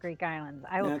to do the Greek islands.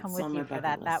 I will come with you for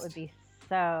that. List. That would be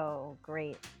so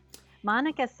great.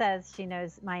 Monica says she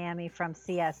knows Miami from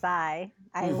CSI.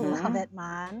 I love it,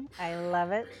 Mon. I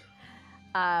love it.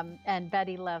 And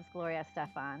Betty loves Gloria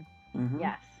Estefan.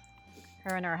 Yes.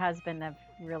 Her and her husband have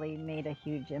really made a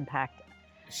huge impact.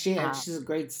 She's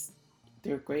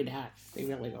they're great acts. They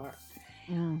really are.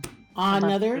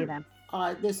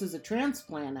 This is a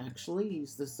transplant, actually.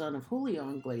 He's the son of Julio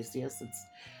Iglesias. It's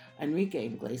Enrique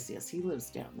Iglesias. He lives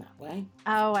down that way.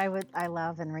 Oh, I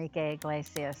love Enrique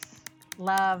Iglesias.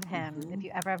 Love him. If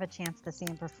you ever have a chance to see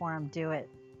him perform, do it.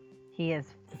 He is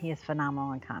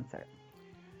phenomenal in concert.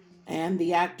 And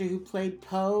the actor who played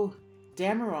Poe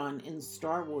Dameron in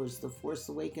Star Wars: The Force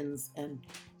Awakens and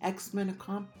X-Men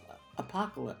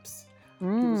Apocalypse. He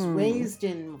was raised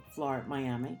in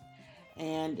Miami,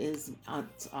 and is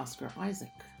Oscar Isaac.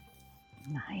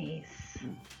 Nice.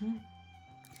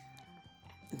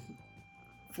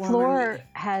 Floor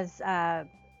has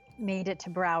made it to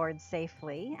Broward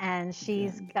safely, and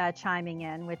she's chiming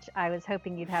in, which I was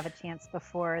hoping you'd have a chance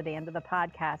before the end of the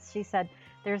podcast. She said,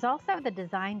 there's also the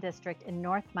Design District in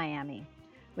North Miami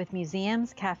with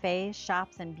museums, cafes,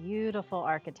 shops, and beautiful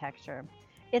architecture.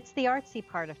 It's the artsy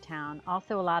part of town.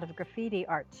 Also a lot of graffiti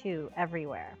art, too,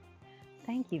 everywhere.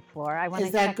 Thank you, Floor. I want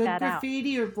to check that out. Is that good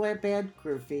graffiti or bad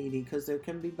graffiti? Because there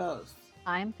can be both.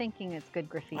 I'm thinking it's good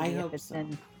graffiti I hope it's so.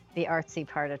 in the artsy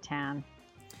part of town.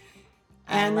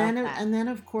 And then,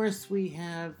 of course, we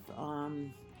have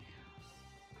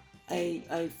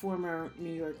a former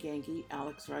New York Yankee,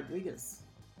 Alex Rodriguez.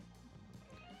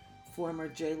 Former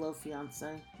J-Lo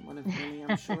fiance, one of many,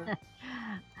 I'm sure.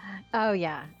 Oh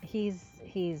yeah, he's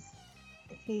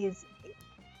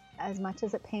as much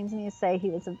as it pains me to say, he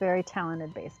was a very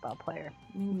talented baseball player.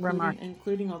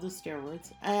 Including all the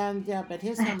steroids. And but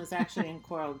his home is actually in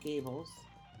Coral Gables.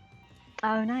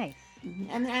 Oh, nice.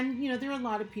 And you know, there are a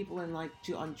lot of people in like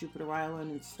on Jupiter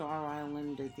Island and Star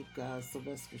Island. I think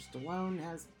Sylvester Stallone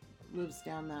lives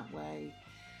down that way.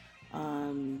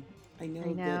 Um, I know,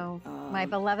 I know. that My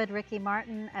beloved Ricky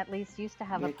Martin at least used to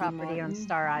have a Ricky property on Martin.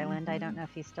 Star Island. I don't know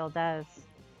if he still does,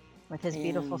 with his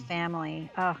beautiful And-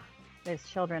 family. Oh, his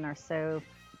children are so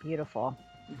beautiful.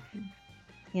 Mhm.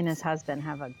 He and his husband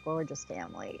have a gorgeous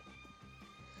family.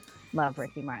 Love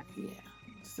Ricky Martin. Yeah.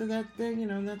 So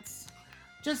that's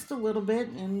just a little bit,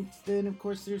 and then of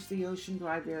course there's the Ocean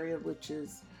Drive area, which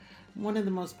is one of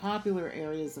the most popular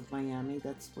areas of Miami.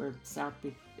 That's where South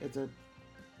Beach. It's a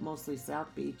mostly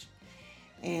South Beach,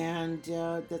 and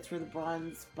that's where the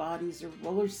bronze bodies are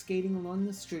roller skating along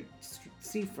the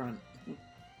seafront.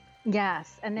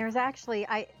 Yes, and there's actually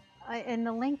I in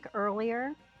the link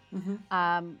earlier.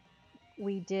 Mm-hmm.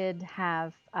 We did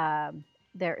have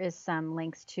there is some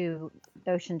links to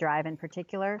Ocean Drive in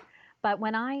particular, but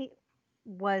when I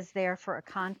was there for a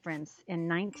conference in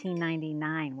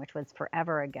 1999, which was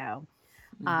forever ago,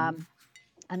 Mm-hmm.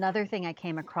 another thing I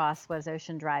came across was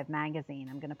Ocean Drive magazine.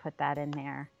 I'm going to put that in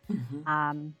there.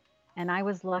 Mm-hmm. And I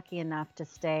was lucky enough to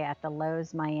stay at the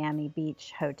Lowe's Miami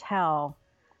Beach Hotel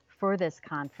for this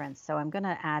conference. So I'm going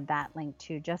to add that link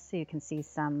too, just so you can see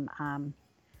some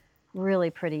really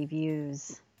pretty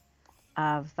views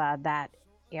of that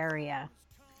area.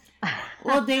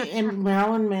 Well,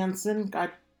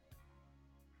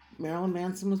 Marilyn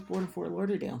Manson was born in Fort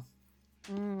Lauderdale.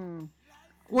 Mm.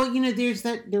 Well, you know,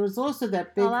 there was also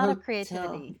that big A lot hotel. of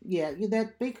creativity. Yeah,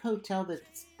 that big hotel that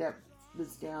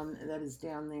is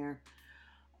down there.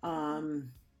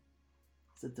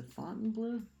 Is it the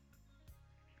Fontainebleau?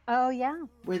 Oh yeah,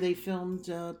 Where they filmed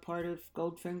part of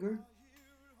Goldfinger?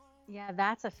 yeah.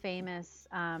 That's a famous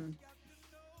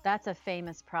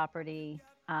property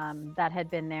that had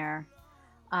been there.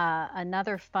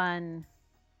 Another fun.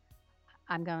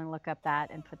 I'm going to look up that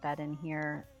and put that in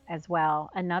here as well.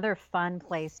 Another fun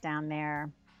place down there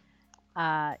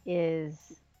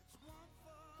is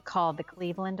called the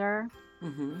Clevelander.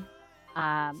 Mm-hmm.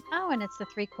 And it's the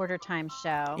 3/4 time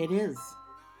show. It is.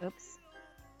 Oops.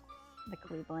 The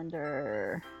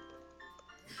Clevelander.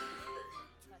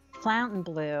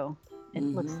 Fontainebleau. It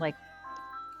looks like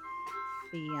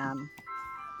the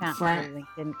Fontainebleau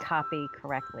didn't copy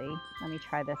correctly. Let me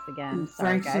try this again.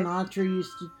 Sorry, Frank guys. Sinatra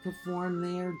used to perform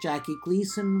there. Jackie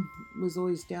Gleason was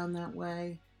always down that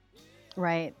way.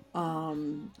 Right.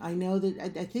 I know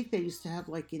that I think they used to have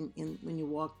like in when you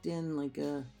walked in like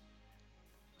a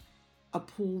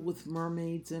pool with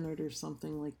mermaids in it or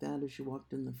something like that as you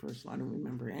walked in the first one. I don't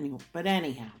remember anyway. But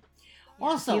anyhow. Yeah,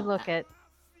 Also, if you look at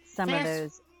some of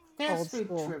those fast old food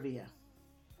school trivia.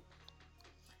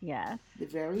 Yes. The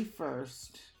very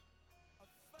first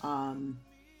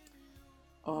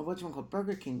what's one called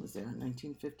Burger King was there in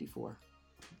 1954.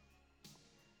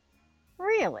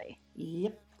 Really?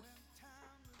 Yep.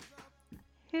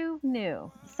 Who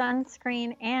knew?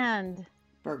 Sunscreen and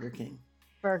Burger King.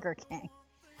 Burger King.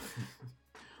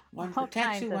 One All protects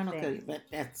kinds you, of one will kill you, things. but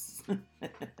that's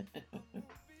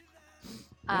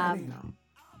Um,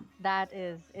 That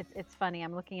is, it's funny.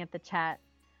 I'm looking at the chat.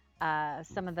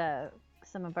 Some of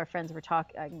our friends were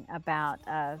talking about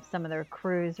some of their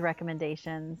cruise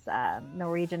recommendations,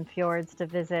 Norwegian fjords to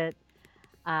visit.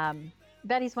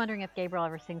 Betty's wondering if Gabriel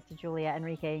ever sings to Julia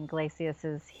Enrique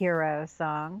Iglesias' Hero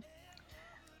song.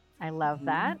 I love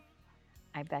that.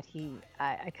 I bet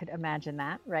I could imagine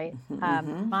that, right?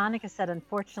 Monica said,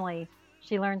 unfortunately,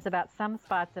 she learns about some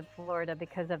spots of Florida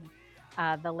because of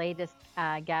the latest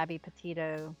Gabby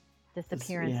Petito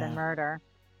disappearance and murder.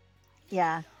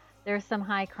 Yeah, there's some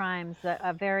high crimes.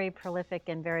 A very prolific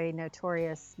and very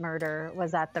notorious murder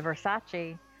was at the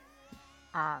Versace,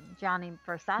 Gianni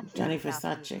Versace. Gianni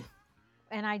Versace.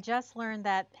 And I just learned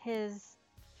that his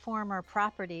former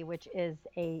property, which is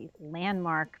a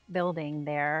landmark building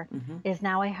there, is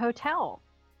now a hotel.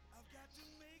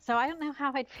 So I don't know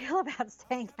how I'd feel about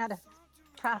staying at a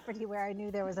property where I knew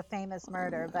there was a famous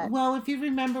murder. But well, if you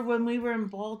remember when we were in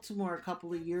Baltimore a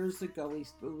couple of years ago,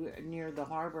 near the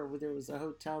harbor, where there was a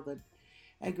hotel that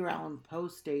Edgar Allan Poe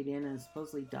stayed in and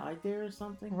supposedly died there or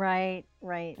something. Right.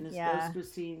 And his ghost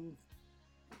was seen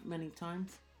many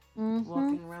times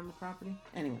walking around the property.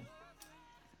 Anyway.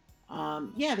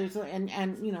 There's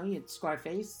and you know, you had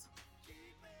Scarface.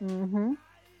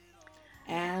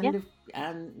 And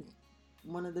and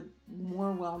one of the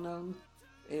more well known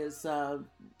is now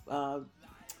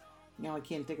I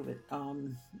can't think of it.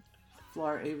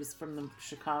 Florida. It was from the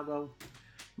Chicago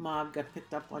mob. Got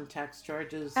picked up on tax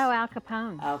charges. Oh, Al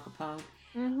Capone. Al Capone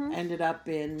ended up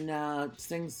in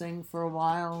Sing Sing for a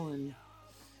while, and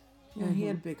Yeah, he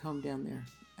had a big home down there.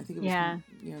 I think it was Yeah.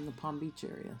 in the Palm Beach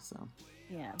area. So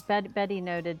Yeah, Betty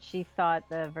noted she thought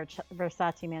the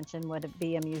Versace mansion would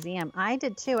be a museum. I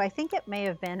did too. I think it may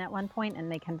have been at one point, and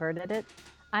they converted it.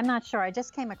 I'm not sure. I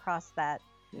just came across that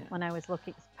yeah, when I was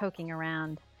poking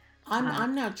around.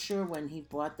 I'm not sure when he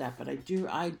bought that, but I do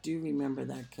remember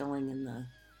that killing and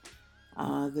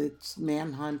the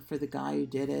manhunt for the guy who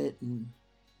did it, and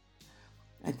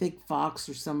I think Fox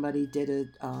or somebody did it.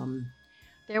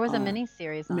 There was a mini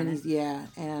series on it. Yeah,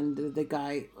 and the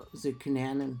guy was it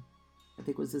Cunanan, I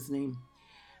think was his name,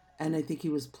 and I think he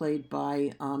was played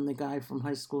by the guy from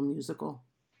High School Musical.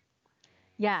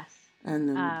 Yes. And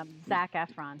then Zac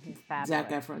Efron, who's fabulous.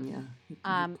 Zac Efron, yeah.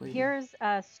 Here's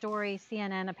a story.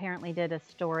 CNN apparently did a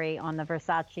story on the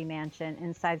Versace mansion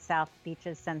inside South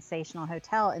Beach's sensational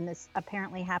hotel, and this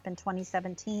apparently happened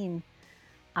 2017.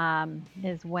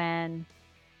 Is when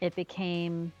it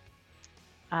became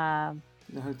the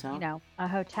hotel. A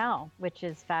hotel, which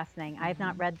is fascinating. I've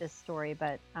not read this story,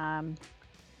 but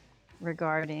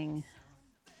regarding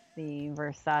the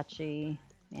Versace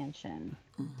mansion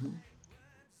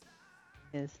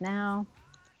is now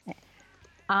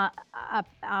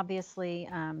obviously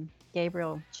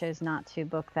Gabriel chose not to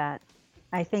book that.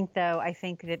 I think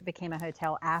it became a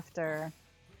hotel after.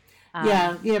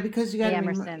 Because you got to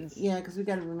Emersons. because we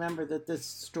got to remember that this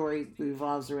story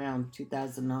revolves around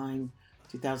 2009,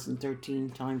 2013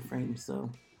 time frame. So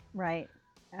right,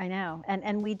 I know,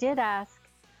 and we did ask.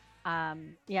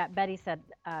 Betty said,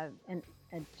 and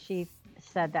she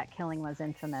said that killing was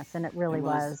infamous, and it really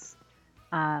was.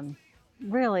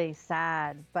 Really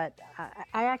sad, but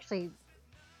I actually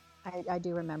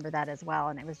do remember that as well,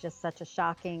 and it was just such a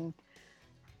shocking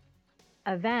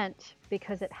event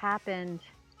because it happened.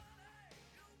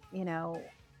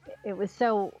 It was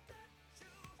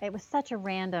such a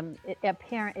random. It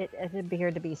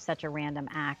appeared to be such a random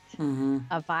act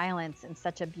of violence in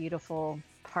such a beautiful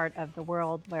part of the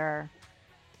world where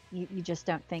you just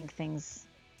don't think things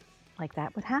like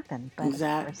that would happen. But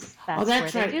exactly, of course, that's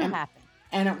where they do happen.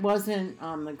 And it wasn't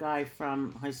the guy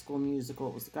from High School Musical.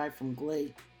 It was the guy from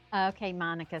Glee. Okay,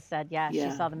 Monica said,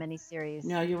 she saw the miniseries.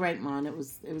 No, you're right, Mon. It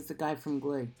was the guy from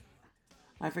Glee.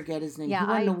 I forget his name. Yeah, he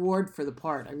won an award for the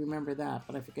part. I remember that,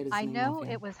 but I forget his name. I know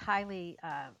it was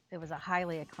a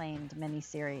highly acclaimed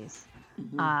miniseries.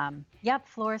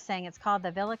 Flora saying it's called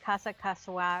the Villa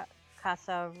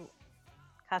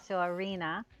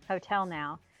Casuarina Hotel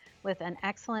now, with an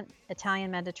excellent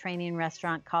Italian Mediterranean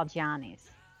restaurant called Gianni's.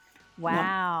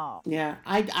 Wow. Yeah,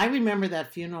 I remember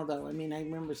that funeral though. I mean, I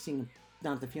remember seeing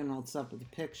not the funeral itself, but the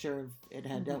picture of it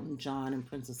had Elton John and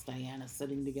Princess Diana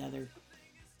sitting together.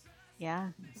 Yeah.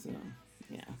 So,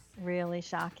 yeah. Really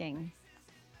shocking.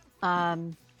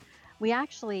 We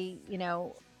actually,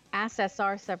 asked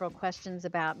SR several questions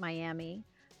about Miami,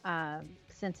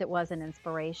 since it was an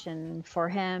inspiration for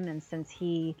him and since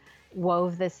he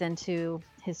wove this into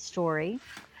his story.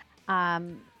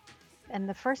 And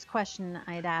the first question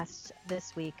I'd asked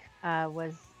this week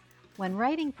was, when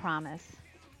writing Promise,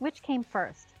 which came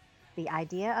first, the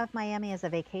idea of Miami as a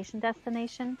vacation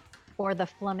destination or the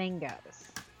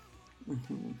flamingos?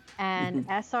 And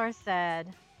SR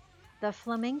said, the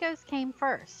flamingos came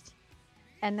first.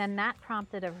 And then that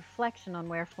prompted a reflection on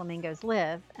where flamingos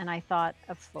live, and I thought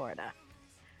of Florida.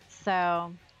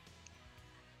 So,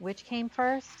 which came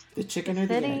first? The chicken or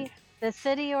the egg? The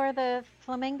city or the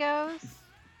flamingos?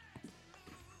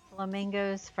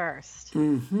 Flamingos first.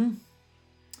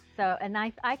 So, and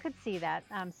I could see that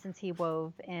since he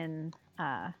wove in,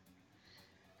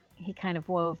 he kind of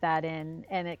wove that in,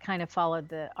 and it kind of followed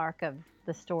the arc of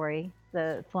the story.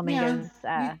 The flamingos,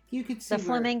 you could see the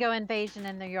flamingo invasion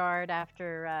in the yard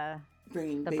after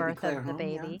bringing the baby birth Claire of the home,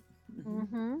 baby.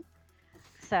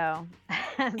 So,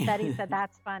 Betty said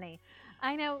that's funny.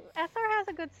 I know SR has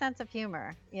a good sense of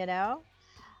humor.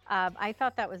 I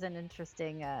thought that was an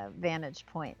interesting vantage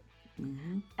point.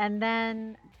 And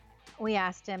then we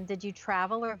asked him, did you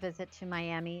travel or visit to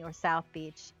Miami or South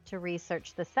Beach to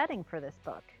research the setting for this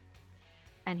book?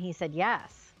 And he said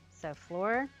yes. So,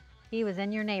 Fleur, he was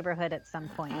in your neighborhood at some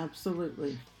point.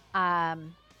 Absolutely.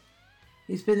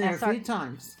 He's been there a few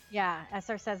times. Yeah,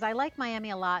 SR says, I like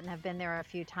Miami a lot and have been there a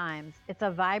few times. It's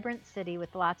a vibrant city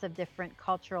with lots of different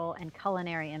cultural and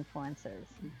culinary influences.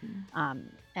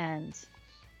 And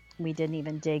we didn't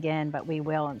even dig in, but we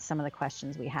will in some of the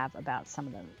questions we have about some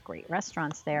of the great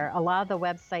restaurants there. A lot of the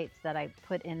websites that I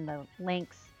put in the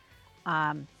links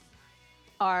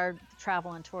are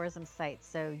travel and tourism sites,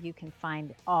 so you can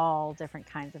find all different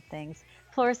kinds of things.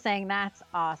 Flora's saying that's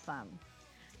awesome.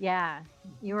 Yeah,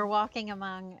 you were walking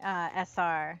among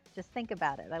SR. Just think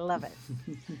about it. I love it.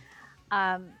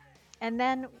 And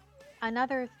then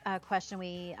Another question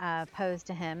we posed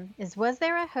to him is, was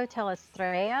there a Hotel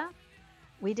Estrella?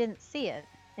 We didn't see it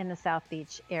in the South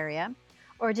Beach area.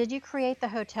 Or did you create the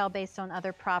hotel based on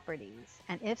other properties?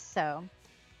 And if so,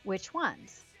 which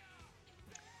ones?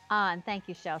 And thank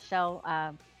you, Shell.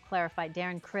 Shell clarified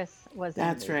Darren Criss was in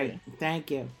the That's right. movie. Thank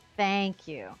you. Thank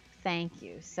you. Thank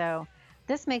you. So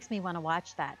this makes me want to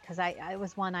watch that because it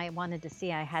was one I wanted to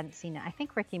see. I hadn't seen it. I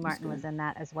think Ricky Martin was in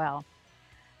that as well,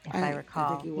 if I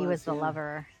recall. think he was the yeah.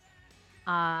 lover.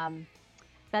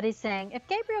 Betty's saying, if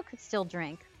Gabriel could still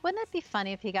drink, wouldn't it be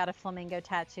funny if he got a flamingo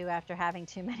tattoo after having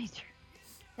too many drinks?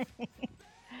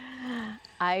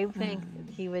 I think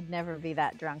he would never be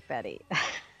that drunk, Betty.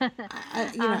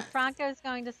 Franco's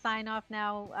going to sign off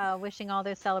now, wishing all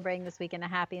those celebrating this weekend a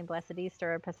happy and blessed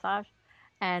Easter or Passage,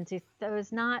 and to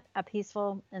those not a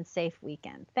peaceful and safe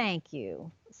weekend. Thank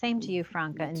you. Same to you,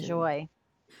 Franca. Enjoy.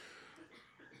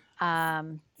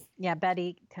 Yeah,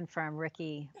 Betty confirmed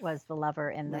Ricky was the lover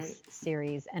in this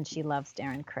series, and she loves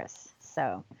Darren Criss.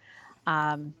 So,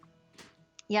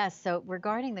 so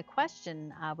regarding the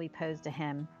question we posed to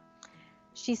him,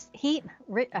 I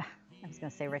was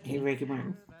going to say Ricky. Hey, Ricky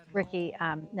Martin. Ricky,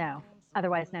 no,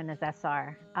 otherwise known as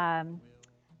SR.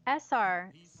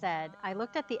 SR said, I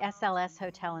looked at the SLS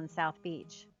Hotel in South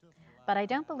Beach, but I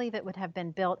don't believe it would have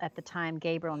been built at the time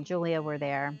Gabriel and Julia were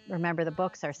there. Remember, the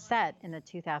books are set in the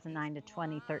 2009 to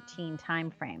 2013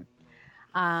 timeframe.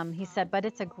 He said, but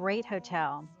it's a great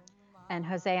hotel, and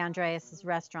Jose Andres'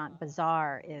 restaurant,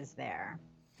 Bazaar, is there.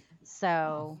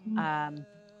 So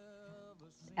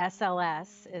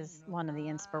SLS is one of the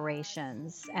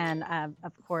inspirations. And,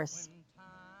 of course,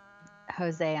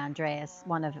 Jose Andres,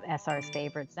 one of SR's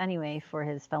favorites anyway for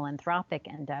his philanthropic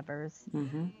endeavors,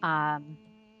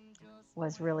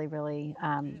 was really, really,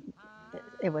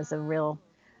 it was a real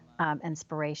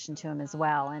inspiration to him as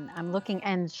well. And I'm looking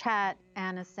in chat,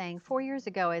 Anna's saying, 4 years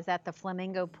ago, I was at the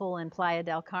Flamingo Pool in Playa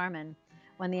del Carmen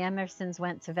when the Emersons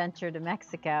went to venture to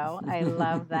Mexico. I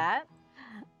love that.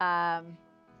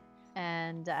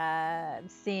 And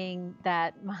seeing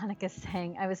that Monica's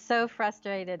saying, I was so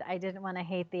frustrated, I didn't want to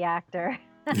hate the actor.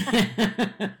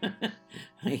 I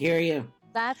hear you.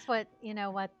 That's what,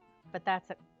 but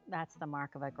that's the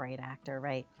mark of a great actor,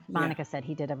 right? Monica said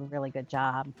he did a really good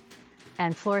job.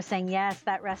 And Floor saying, yes,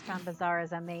 that restaurant Bazaar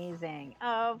is amazing.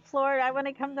 Oh, Floor, I want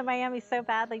to come to Miami so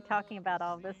badly talking about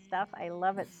all this stuff. I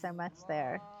love it so much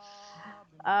there.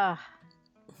 I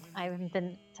haven't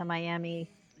been to Miami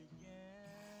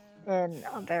in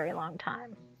a very long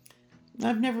time.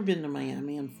 I've never been to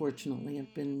Miami, unfortunately.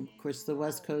 I've been, of course, the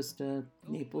West Coast,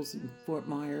 Naples and Fort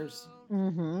Myers,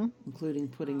 including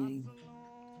putting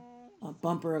a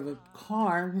bumper of a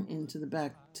car into the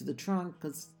back to the trunk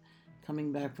because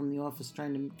coming back from the office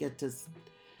trying to get to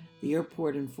the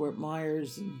airport in Fort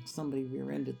Myers and somebody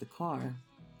rear-ended the car.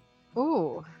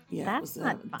 Ooh, yeah, that's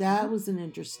not fun. That was an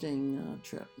interesting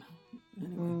trip.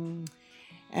 Anyway.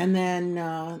 And then,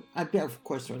 of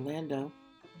course, Orlando.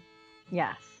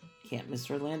 Yes. Can't miss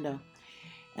Orlando.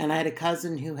 And I had a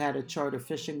cousin who had a charter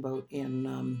fishing boat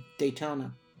in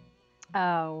Daytona.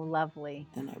 Oh, lovely.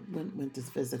 And I went to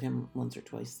visit him once or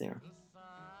twice there.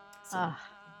 So.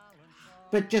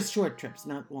 But just short trips,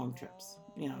 not long trips.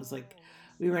 It was like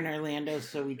we were in Orlando,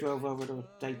 so we drove over to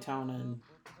Daytona and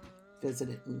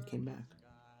visited and came back.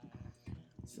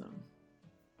 So,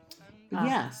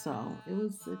 but so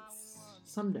it's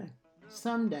someday,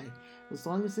 as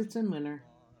long as it's in winter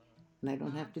and I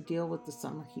don't have to deal with the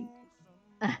summer heat,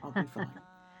 I'll be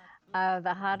fine.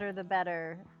 The hotter, the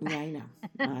better. Yeah,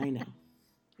 I know.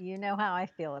 You know how I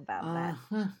feel about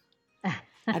that.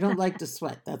 I don't like to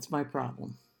sweat. That's my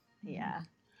problem. Yeah.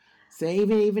 So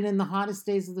even in the hottest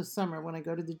days of the summer, when I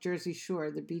go to the Jersey Shore,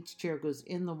 the beach chair goes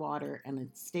in the water and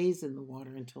it stays in the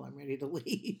water until I'm ready to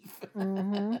leave.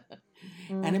 And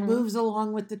it moves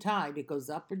along with the tide. It goes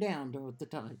up or down with the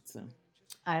tide. So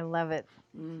I love it.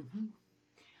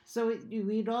 So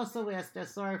we'd also asked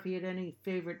SR if he had any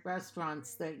favorite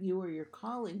restaurants that you or your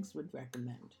colleagues would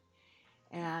recommend.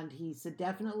 And he said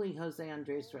definitely Jose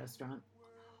Andres restaurant.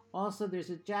 Also,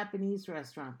 there's a Japanese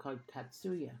restaurant called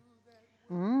Katsuya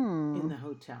in the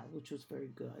hotel, which was very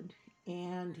good.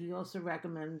 And he also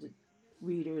recommended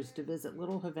readers to visit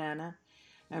Little Havana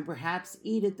and perhaps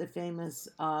eat at the famous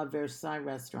Versailles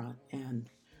restaurant. And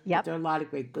there are a lot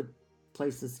of good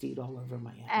places to eat all over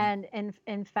Miami. And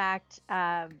in fact,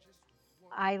 I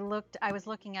was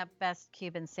looking up best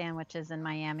Cuban sandwiches in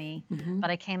Miami, but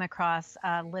I came across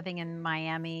Living in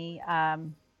Miami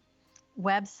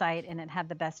website, and it had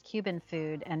the best Cuban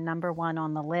food, and number one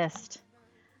on the list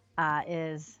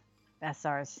is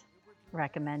SR's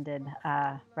recommended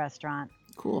restaurant.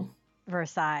 Cool.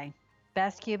 Versailles.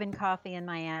 Best Cuban coffee in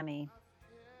Miami.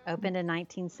 Opened in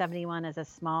 1971 as a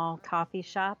small coffee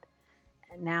shop.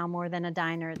 Now more than a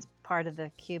diner, it's part of the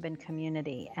Cuban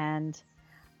community. And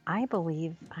I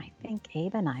think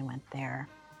Abe and I went there.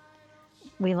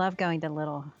 We love going to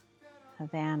Little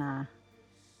Havana.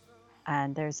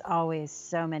 And there's always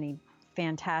so many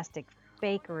fantastic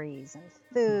bakeries and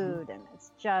food. And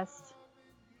it's just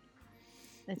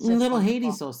Little wonderful.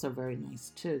 Haiti's also very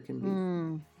nice too. Can be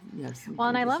Well,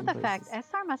 and I love the places. fact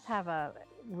SR must have a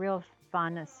real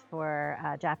fondness for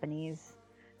Japanese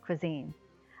cuisine.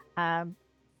 I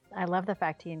love the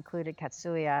fact he included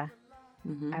katsuya.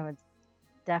 I would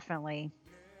definitely,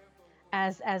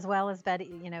 as well as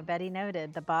Betty. Betty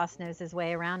noted, the boss knows his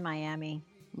way around Miami.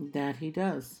 That he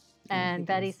does. And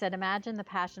Betty said, "Imagine the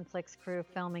Passion Flix crew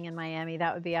filming in Miami.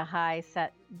 That would be a high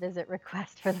set visit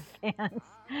request for the fans."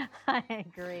 I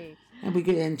agree.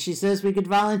 And she says we could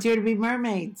volunteer to be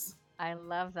mermaids. I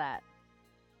love that.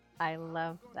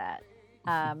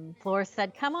 Flor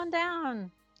said, "Come on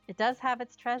down. It does have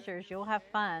its treasures. You'll have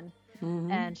fun."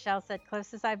 And Shell said,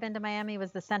 "Closest I've been to Miami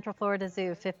was the Central Florida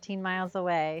Zoo, 15 miles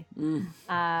away."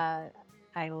 I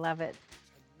love it.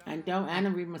 And Anna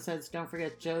Rima says, don't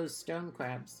forget Joe's stone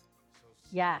crabs.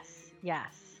 Yes.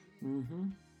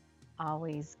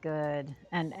 Always good.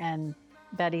 And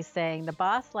Betty's saying, the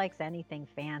boss likes anything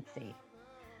fancy.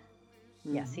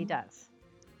 Yes, he does.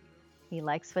 He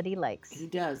likes what he likes. He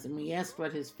does. And we asked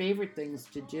what his favorite things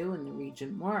to do in the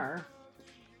region were.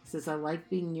 He says, I like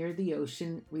being near the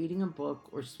ocean, reading a book,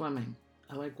 or swimming.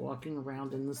 I like walking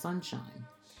around in the sunshine.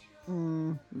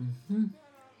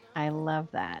 I love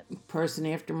that. Person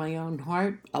after my own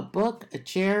heart, a book, a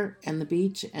chair, and the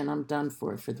beach, and I'm done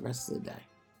for the rest of the day.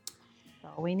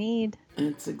 That's all we need.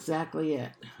 It's exactly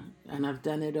it. And I've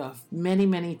done it many,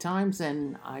 many times,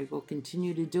 and I will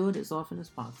continue to do it as often as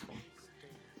possible.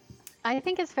 I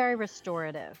think it's very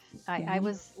restorative. I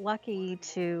was lucky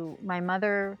my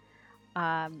mother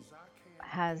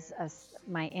has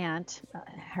my aunt,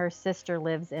 her sister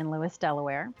lives in Lewis,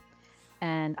 Delaware,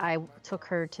 and I took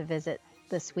her to visit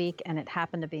this week, and it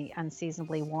happened to be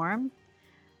unseasonably warm.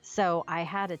 So I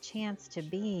had a chance to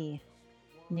be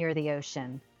near the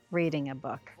ocean, reading a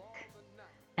book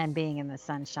and being in the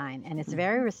sunshine. And it's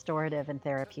very restorative and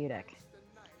therapeutic.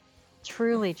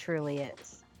 Truly, truly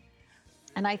is.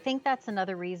 And I think that's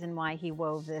another reason why he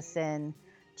wove this in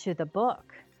to the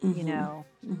book,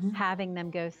 having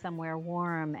them go somewhere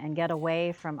warm and get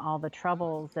away from all the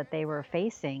troubles that they were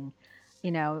facing.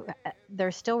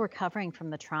 They're still recovering from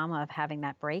the trauma of having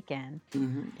that break-in.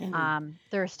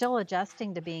 They're still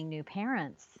adjusting to being new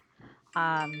parents.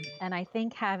 And I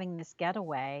think having this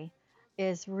getaway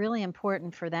is really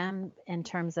important for them in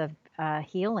terms of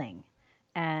healing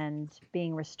and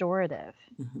being restorative.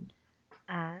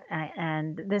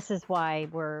 And this is why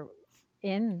we're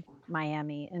in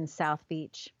Miami, in South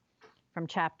Beach, from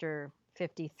chapter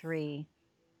 53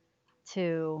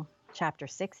 to chapter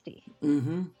 60.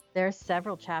 There's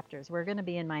several chapters. We're going to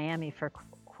be in Miami for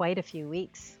quite a few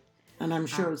weeks. And I'm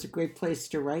sure it was a great place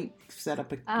to write, set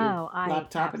up a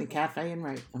laptop in a cafe and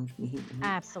write.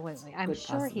 Absolutely. I'm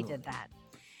sure he did that.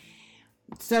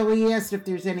 So he asked if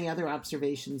there's any other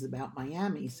observations about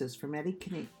Miami. He says, for many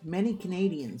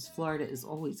Canadians, Florida is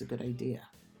always a good idea.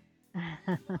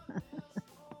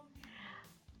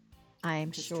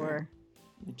 I'm sure.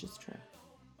 Which is true.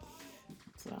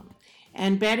 So,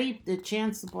 and Betty, the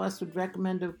chance the boss would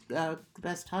recommend the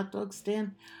best hot dog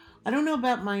stand. I don't know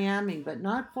about Miami, but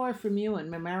not far from you in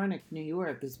Mamaroneck, New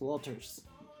York, is Walter's.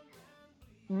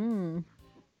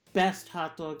 Best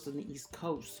hot dogs on the East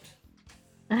Coast.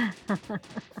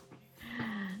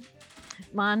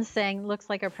 Mon's saying, looks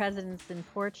like our president's in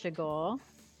Portugal.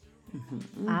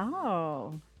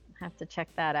 Oh, have to check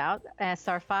that out.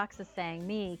 SR Fox is saying,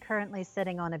 me, currently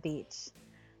sitting on a beach.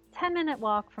 10-minute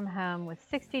walk from home with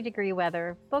 60-degree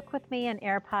weather. Book with me and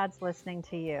AirPods listening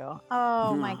to you.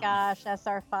 Oh my gosh,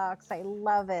 SR Fox, I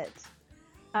love it.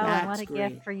 Oh, and what a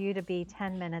gift for you to be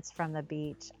 10 minutes from the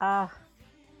beach. Oh,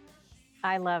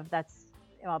 I love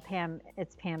Pam,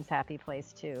 it's Pam's happy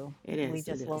place too. It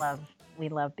is. We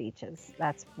love beaches.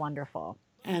 That's wonderful.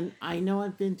 And I know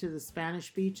I've been to the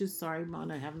Spanish beaches. Sorry,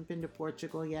 Mon, I haven't been to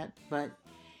Portugal yet, but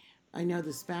I know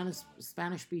the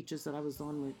Spanish beaches that I was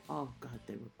on with. Oh God,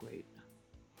 they were great.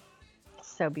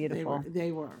 So beautiful.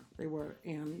 They were.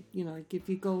 And if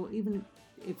you go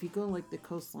like the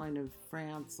coastline of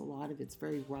France, a lot of it's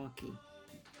very rocky.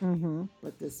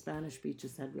 But the Spanish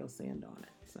beaches had real sand on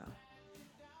it. So.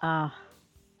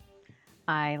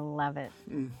 I love it.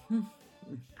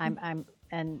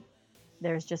 And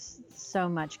there's just so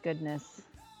much goodness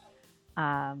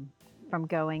from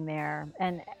going there.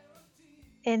 And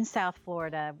in South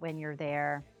Florida, when you're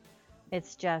there,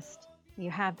 it's just,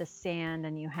 you have the sand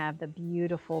and you have the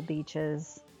beautiful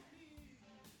beaches.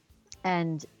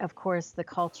 And of course, the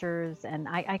cultures. And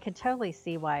I could totally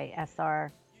see why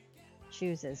SR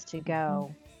chooses to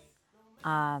go,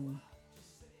 um,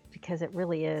 because it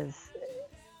really is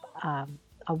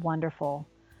a wonderful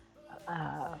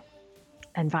uh,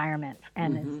 environment.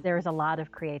 And there's a lot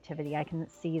of creativity. I can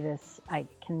see this. I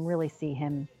can really see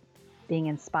him being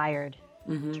inspired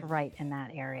to write in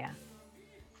that area.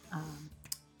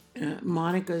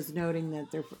 Monica is noting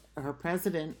that her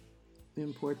president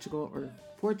in Portugal, or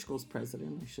Portugal's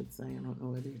president, I should say. I don't know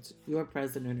whether it's your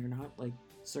president or not. Like,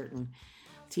 certain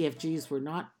TFGs were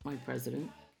not my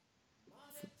president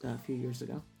a few years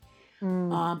ago.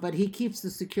 But he keeps the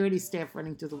security staff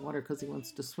running to the water because he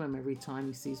wants to swim every time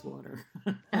he sees water.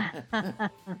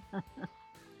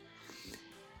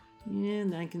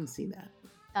 And I can see that.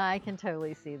 I can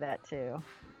totally see that too.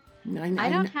 I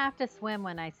don't have to swim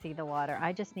when I see the water.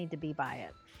 I just need to be by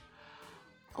it.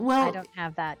 Well, I don't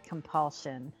have that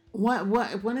compulsion.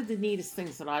 One of the neatest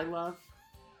things that I love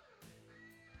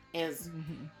is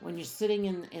when you're sitting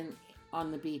in on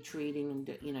the beach reading, and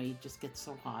you just get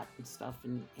so hot and stuff,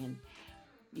 and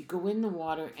you go in the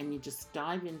water and you just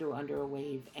dive under a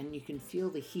wave, and you can feel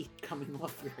the heat coming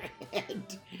off your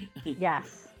head.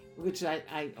 Yes. Which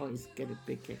I always get a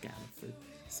big kick out of for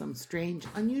some strange,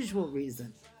 unusual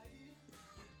reason.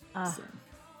 So.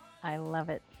 I love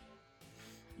it.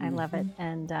 I love it.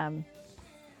 And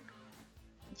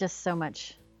just so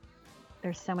much.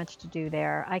 There's so much to do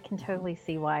there. I can totally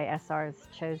see why SR's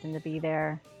chosen to be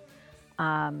there,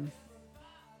 and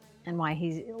why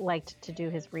he liked to do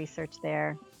his research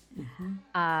there.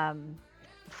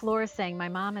 Flora's saying, my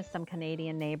mom has some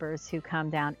Canadian neighbors who come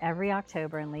down every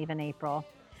October and leave in April.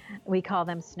 We call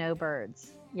them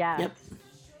snowbirds. Yes.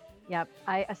 Yep.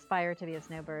 I aspire to be a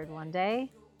snowbird one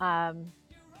day.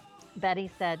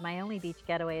 Betty said, my only beach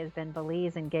getaway has been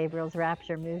Belize and Gabriel's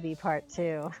Rapture movie part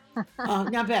 2.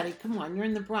 Now, Betty, come on. You're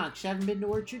in the Bronx. You haven't been to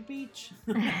Orchard Beach?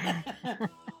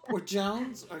 Or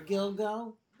Jones? Or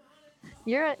Gilgo?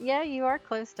 You are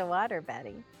close to water,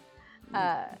 Betty.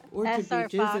 Orchard SR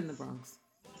Beach Fox is in the Bronx.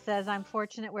 Says, I'm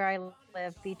fortunate where I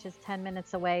live. Beach is 10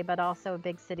 minutes away, but also a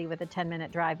big city with a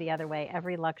 10-minute drive the other way.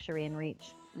 Every luxury in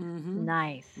reach.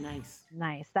 Nice.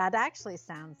 That actually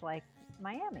sounds like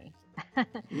Miami.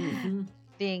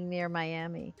 Being near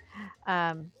Miami.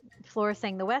 Flora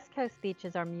saying the West Coast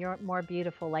beaches are more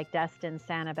beautiful, like Destin,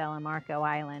 Sanibel, and Marco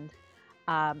Island.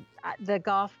 The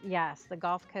Gulf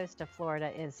Coast of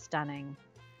Florida is stunning.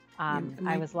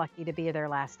 I was lucky to be there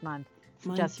last month,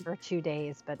 just for 2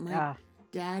 days. But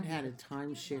Dad had a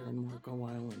timeshare in Marco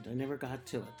Island. I never got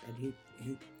to it, but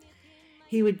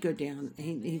he would go down.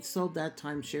 He sold that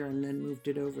timeshare and then moved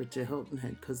it over to Hilton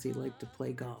Head because he liked to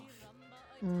play golf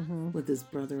with his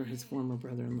former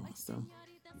brother-in-law. So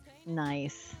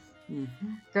nice.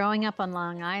 Growing up on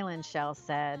Long Island, Shell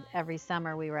said, every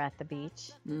summer we were at the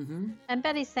beach. And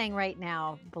Betty's saying right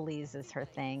now Belize is her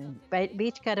thing. But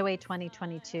Beach Getaway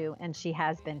 2022, and she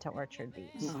has been to Orchard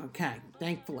Beach. Okay,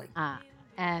 thankfully.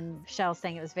 And Shell's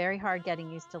saying it was very hard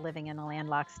getting used to living in the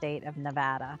landlocked state of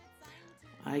Nevada.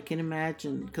 I can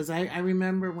imagine, because I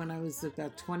remember when I was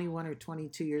about 21 or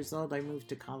 22 years old, I moved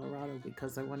to Colorado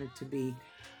because I wanted to be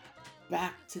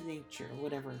back to nature,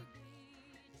 whatever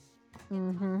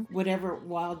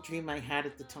wild dream I had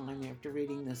at the time after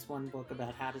reading this one book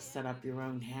about how to set up your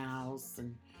own house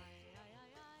and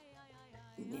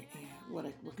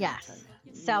what can I tell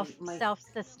you?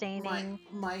 Self-sustaining.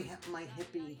 My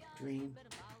hippie dream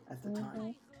at the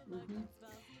time.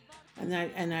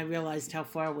 And I realized how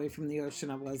far away from the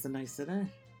ocean I was, and I said,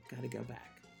 got to go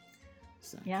back.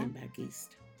 So I came back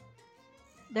east.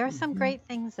 There are some great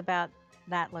things about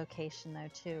that location, though,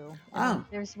 too.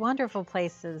 There's wonderful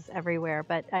places everywhere,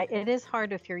 but it is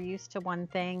hard if you're used to one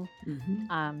thing.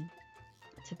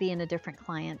 To be in a different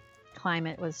climate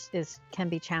can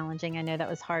be challenging. I know that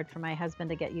was hard for my husband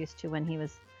to get used to when he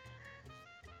was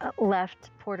left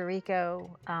Puerto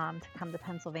Rico to come to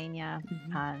Pennsylvania,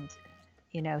 and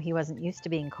he wasn't used to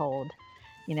being cold.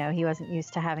 He wasn't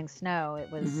used to having snow.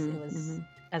 It was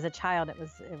as a child, it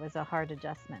was a hard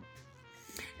adjustment.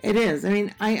 It is. I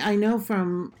mean, I know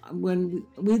from when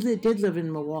we did live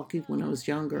in Milwaukee when I was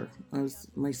younger.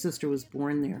 My sister was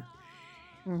born there,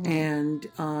 and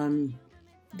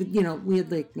we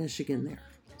had Lake Michigan there.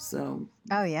 So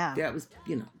that was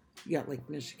Lake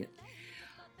Michigan.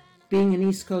 Being an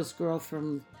East Coast girl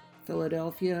from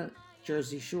Philadelphia,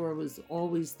 Jersey Shore was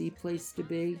always the place to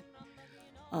be.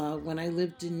 When I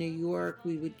lived in New York,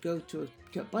 we would go to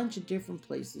a bunch of different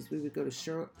places. We would go to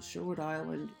Sherwood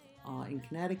Island in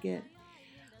Connecticut.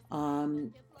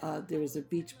 There was a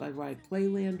beach by Rye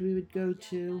Playland we would go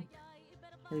to.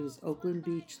 There was Oakland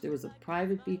Beach. There was a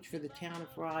private beach for the town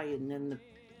of Rye, and then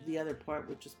the other part,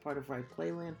 which is part of Rye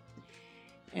Playland.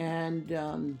 And,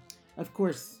 of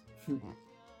course,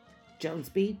 Jones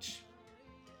Beach.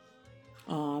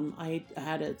 I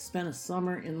had spent a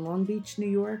summer in Long Beach, New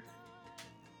York.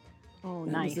 Oh,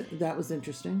 nice. That was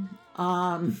interesting.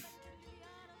 That's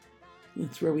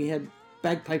where we had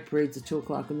bagpipe parades at 2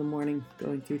 o'clock in the morning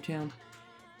going through town.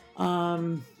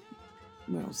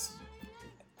 What else?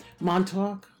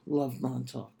 Montauk. Love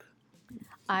Montauk.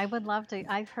 I would love to.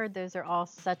 I've heard those are all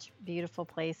such beautiful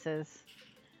places.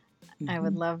 I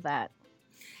would love that.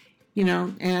 You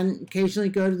know, and occasionally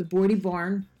go to the Bordy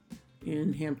Barn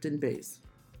in Hampton Bays.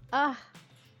 I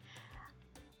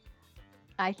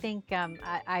think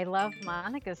I love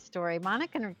Monica's story.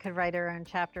 Monica could write her own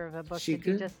chapter of a book. She Did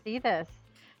you could. just see this?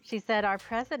 She said our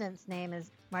president's name is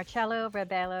Marcello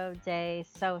Rebelo de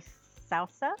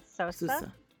Sosa.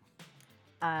 Sousa.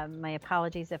 My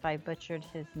apologies if I butchered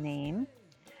his name.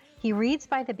 He reads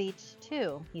by the beach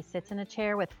too. He sits in a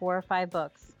chair with 4 or 5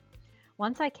 books.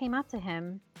 Once I came up to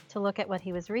him to look at what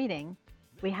he was reading.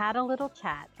 We had a little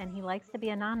chat, and he likes to be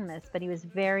anonymous, but he was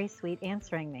very sweet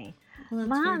answering me. Well,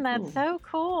 Mom, very that's so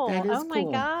cool. That is Oh my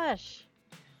cool. gosh.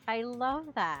 I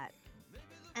love that.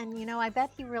 And, you know, I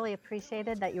bet he really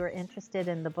appreciated that you were interested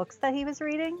in the books that he was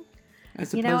reading. I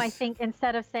You know, I suppose- think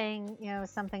instead of saying, you know,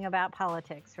 something about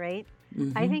politics, right?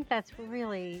 Mhm. I think that's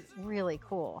really, really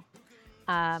cool.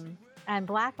 And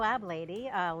Black Lab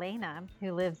Lady, Lena,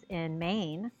 who lives in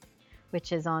Maine,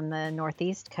 which is on the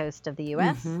northeast coast of the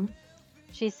U.S., Mhm.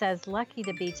 she says, lucky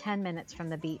to be 10 minutes from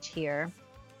the beach here.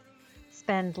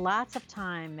 Spend lots of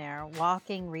time there,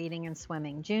 walking, reading, and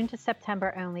swimming. June to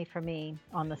September only for me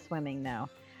on the swimming, though.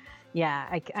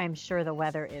 Yeah, I'm sure the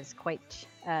weather is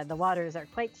the waters are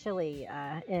quite chilly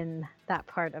in that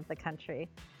part of the country.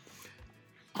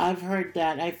 I've heard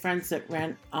that. I have friends that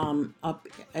rent up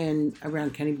and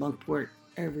around Kennebunkport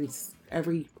every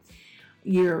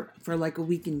year for like a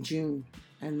week in June,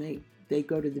 and they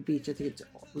go to the beach. I think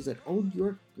was it Old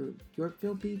York or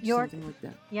Yorkville Beach, something like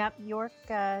that. Yep, York,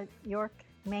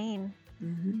 Maine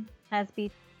Mm-hmm. has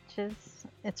beaches.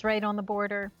 It's right on the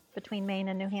border between Maine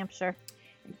and New Hampshire.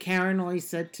 Karen always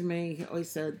said,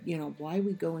 you know, why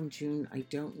we go in June, I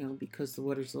don't know, because the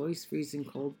water's always freezing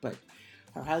cold, but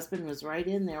her husband was right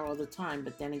in there all the time.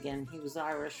 But then again, he was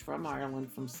Irish, from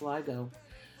Ireland, from Sligo.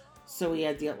 So he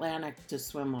had the Atlantic to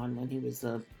swim on when he was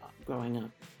growing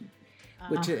up.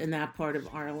 Which in that part of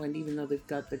Ireland, even though they've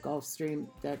got the Gulf Stream,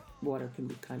 that water can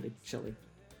be kind of chilly.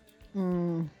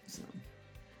 So.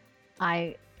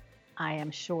 I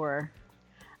am sure.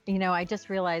 You know, I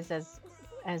just realized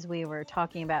as we were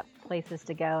talking about places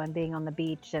to go and being on the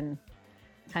beach and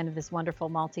kind of this wonderful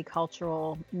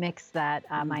multicultural mix that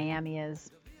Miami is,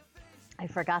 I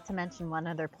forgot to mention one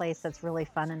other place that's really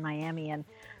fun in Miami. And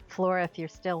Flora, if you're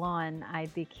still on,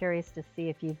 I'd be curious to see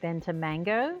if you've been to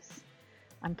Mangoes.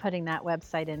 I'm putting that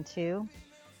website in too.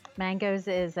 Mangoes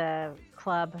is a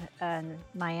club in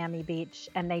Miami Beach,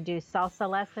 and they do salsa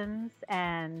lessons,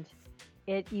 and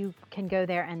you can go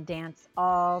there and dance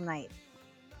all night.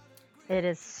 It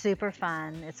is super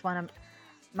fun. It's one of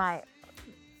my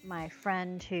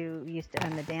friend who used to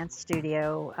own the dance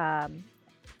studio,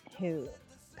 who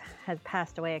had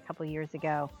passed away a couple years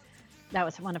ago. That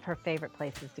was one of her favorite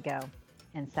places to go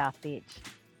in South Beach.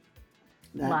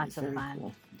 Lots of fun.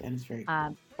 Cool. That is very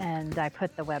cool. And I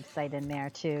put the website in there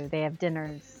too. They have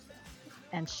dinners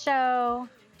and show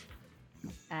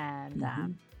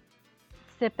and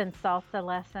sip and salsa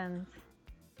lessons.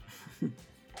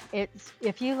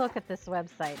 If you look at this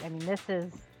website, I mean, this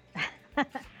is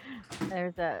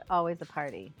there's always a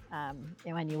party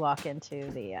when you walk into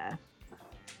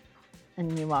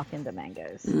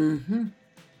Mangoes. Mm-hmm.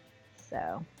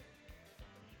 So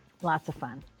lots of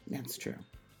fun. That's true.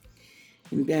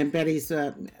 And Betty's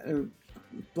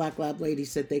Black Lab Lady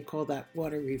said they call that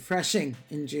water refreshing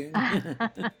in June.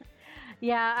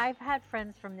 Yeah, I've had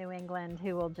friends from New England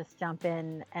who will just jump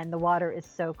in, and the water is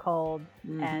so cold,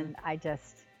 and I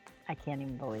can't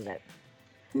even believe it.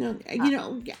 No, you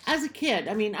know, as a kid,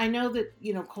 I mean, I know that,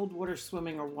 you know, cold water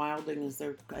swimming or wilding, as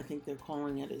I think they're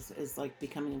calling it, is like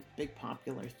becoming a big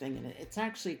popular thing, and it's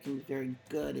actually can be very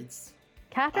good. It's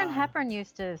Katharine Hepburn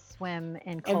used to swim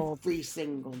in cold. every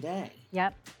single day.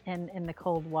 Yep, in the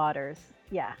cold waters.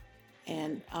 Yeah.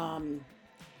 And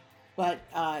but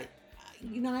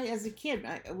you know, as a kid,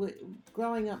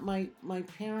 growing up, my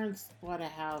parents bought a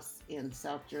house in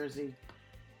South Jersey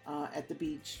at the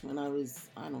beach when I was,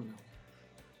 I don't know,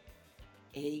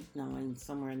 8, 9,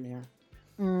 somewhere in there.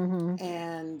 Mm-hmm.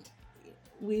 And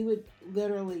we would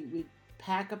literally we'd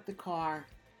pack up the car,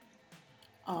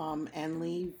 and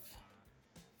leave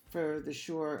for the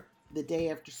shore the day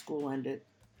after school ended,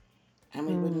 and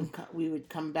we would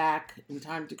come back in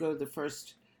time to go the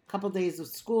first couple days of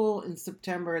school in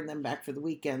September, and then back for the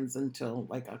weekends until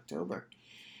like October.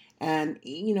 And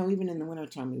even in the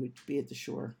wintertime, we would be at the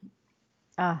shore.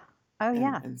 Oh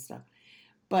yeah. And stuff.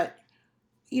 But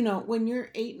when you're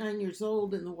 8, 9 years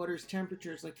old and the water's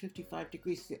temperature is like 55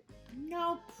 degrees,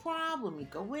 no problem. You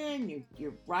go in,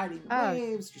 you're riding the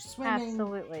waves, you're swimming.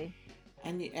 Absolutely.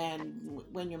 And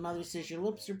when your mother says your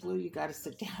lips are blue, you got to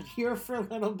sit down here for a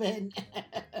little bit.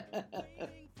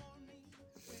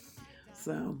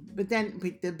 So, but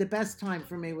the best time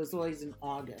for me was always in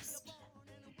August,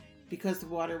 because the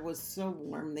water was so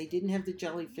warm. They didn't have the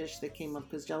jellyfish that came up,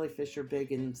 because jellyfish are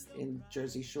big in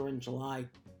Jersey Shore in July.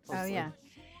 Mostly. Oh yeah.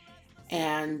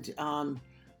 And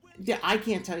I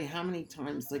can't tell you how many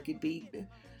times like you'd be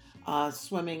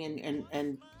swimming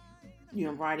and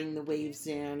riding the waves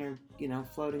in, or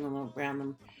floating around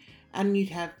them, and you'd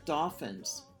have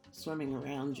dolphins swimming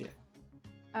around you.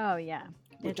 Oh yeah.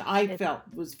 Which I felt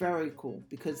was very cool,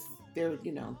 because they're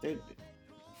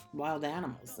wild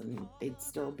animals and they'd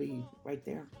still be right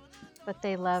there. But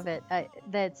they love it.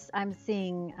 I'm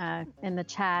seeing in the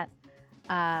chat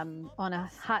on a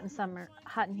hot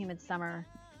and humid summer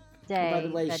day. By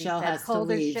the way, Shell has to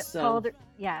leave. Colder,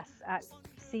 yes.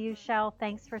 See you, Shell.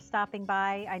 Thanks for stopping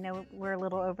by. I know we're a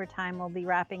little over time. We'll be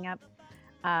wrapping up.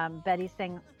 Betty's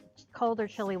saying cold or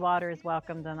chilly water is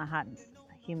welcomed on a hot and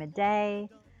humid day.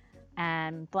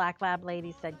 And Black Lab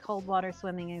Lady said cold water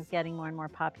swimming is getting more and more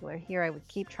popular here. I would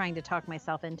keep trying to talk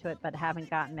myself into it, but haven't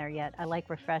gotten there yet. I like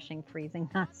refreshing, freezing,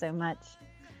 not so much.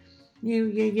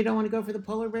 You don't want to go for the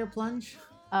polar bear plunge?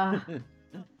 Anna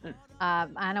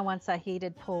wants a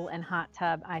heated pool and hot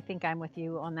tub. I think I'm with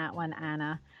you on that one,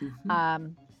 Anna.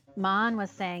 Mm-hmm. Mon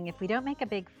was saying if we don't make a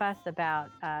big fuss about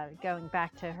going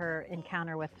back to her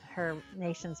encounter with her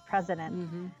nation's president,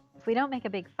 mm-hmm. if we don't make a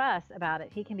big fuss about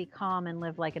it, he can be calm and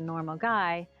live like a normal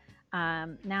guy.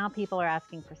 Now people are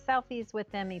asking for selfies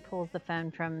with him. He pulls the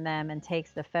phone from them and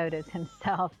takes the photos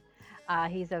himself.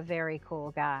 He's a very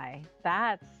cool guy.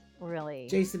 That's really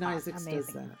Jason Isaacs amazing.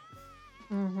 Does that.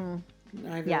 Mm-hmm.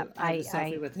 I have a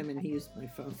selfie with him, and he used my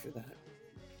phone for that.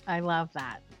 I love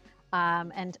that.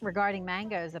 And regarding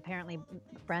mangoes, apparently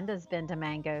Brenda's been to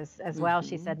mangoes as well. Mm-hmm.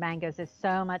 She said mangoes is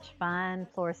so much fun.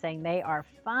 Floor saying they are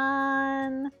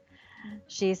fun.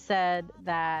 She said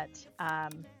that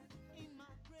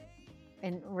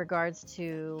in regards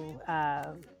to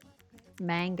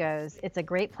mangoes, it's a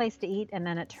great place to eat, and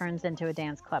then it turns into a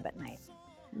dance club at night,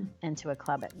 into a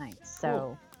club at night.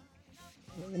 So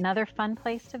another fun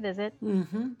place to visit.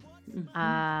 Mm-hmm.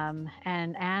 Mm-hmm.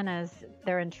 And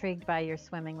they're intrigued by your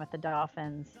swimming with the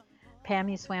dolphins. Pam,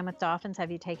 you swam with dolphins. Have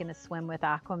you taken a swim with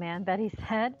Aquaman? Betty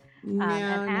said. No,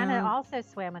 and Anna also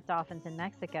swam with dolphins in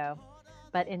Mexico,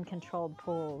 but in controlled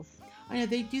pools. I know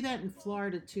they do that in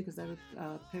Florida too, because I have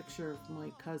a picture of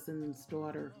my cousin's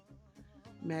daughter,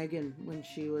 Megan, when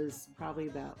she was probably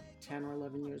about 10 or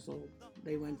 11 years old.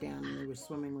 They went down and they were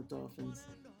swimming with dolphins.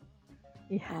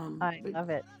 Yeah, I love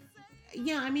it.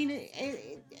 Yeah, I mean,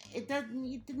 it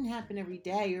didn't happen every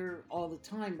day or all the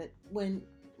time, but when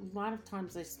a lot of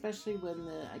times, especially when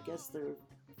their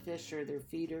fish or their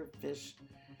feeder fish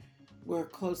were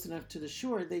close enough to the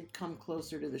shore, they'd come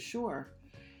closer to the shore,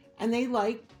 and they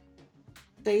like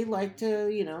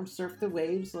to surf the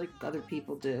waves like other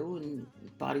people do, and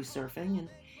body surfing, and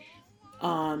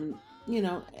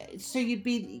so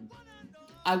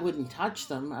I wouldn't touch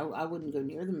them. I wouldn't go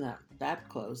near them that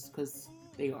close, because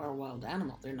they are a wild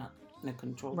animal. They're not in a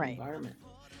controlled environment.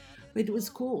 But it was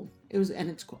cool.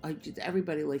 It's cool.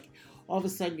 Everybody, like, all of a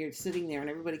sudden you're sitting there and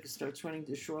everybody starts running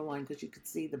to the shoreline, because you could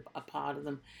see a pod of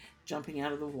them jumping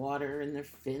out of the water and their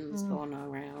fins going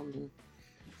around. And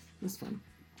it was fun.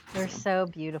 They're so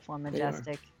beautiful and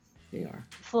majestic. They are.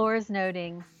 Floor is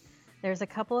noting there's a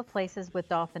couple of places with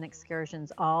dolphin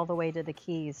excursions all the way to the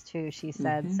Keys too, she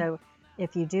said. Mm-hmm. So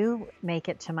if you do make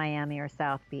it to Miami or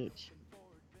South Beach,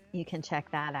 you can check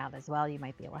that out as well. You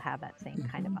might be able to have that same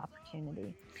kind of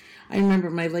opportunity. I remember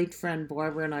my late friend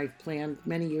Barbara and I planned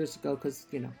many years ago, because,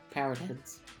 parrot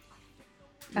heads.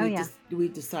 We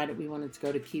decided we wanted to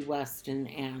go to Key West,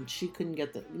 and she couldn't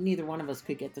neither one of us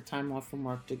could get the time off from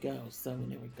work to go. So we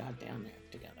never got down there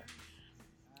together.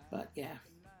 But yeah.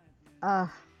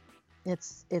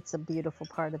 It's a beautiful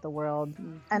part of the world.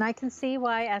 Mm-hmm. And I can see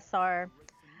why SR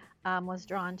was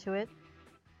drawn to it.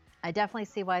 I definitely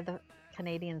see why the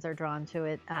Canadians are drawn to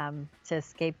it, to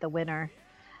escape the winter,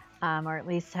 or at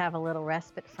least have a little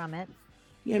respite from it.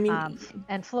 Yeah, I mean,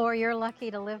 and Floor, you're lucky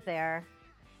to live there.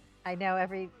 I know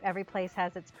every place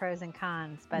has its pros and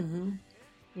cons, but Mhm.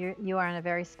 you are in a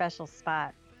very special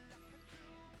spot.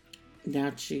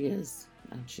 That she is.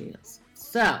 That she is.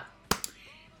 So,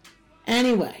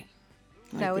 anyway.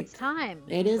 I So think it's time.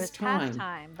 It is It's past time.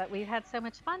 time, but we've had so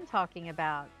much fun talking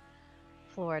about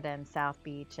Florida and South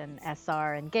Beach and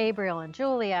SR and Gabriel and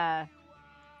Julia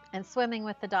and swimming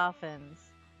with the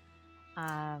dolphins.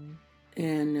 And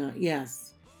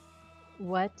yes.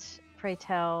 What, pray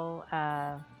tell,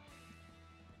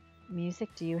 music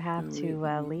do you have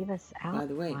to leave us out By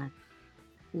the way, on?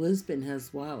 Lisbon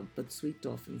has wild but sweet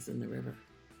dolphins in the river.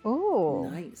 Oh,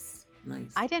 Nice.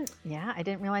 Nice. I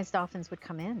didn't realize dolphins would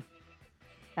come in.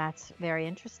 That's very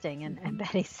interesting. And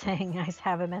Betty's saying, I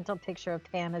have a mental picture of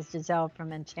Pam as Giselle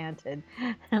from Enchanted.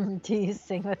 Do you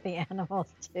sing with the animals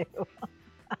too?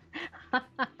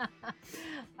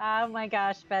 Oh my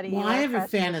gosh, Betty. Well, you I are have a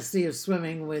precious. fantasy of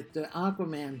swimming with the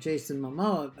Aquaman, Jason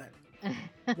Momoa,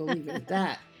 but we'll leave it at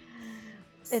that.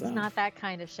 It's So, not that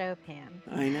kind of show, Pam.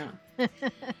 I know.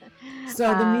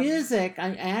 So the music,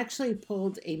 I actually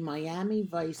pulled a Miami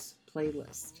Vice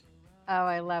playlist. Oh,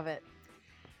 I love it.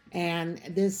 And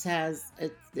this has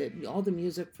all the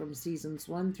music from seasons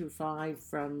 1 through 5,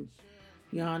 from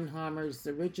Jan Hammer's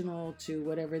original to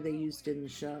whatever they used in the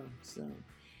show. So,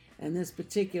 and this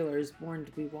particular is Born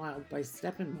to Be Wild by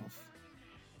Steppenwolf.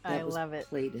 I love it.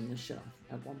 Played in the show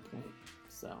at one point.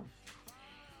 So,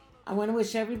 I want to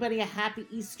wish everybody a happy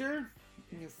Easter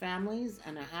and your families,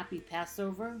 and a happy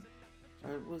Passover.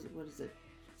 Or what is it?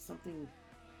 Something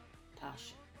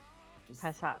Pasch.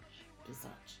 Passage.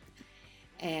 Passage.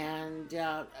 And,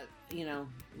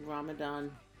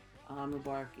 Ramadan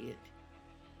Mubarak Eid.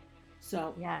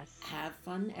 So, Yes. have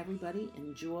fun, everybody.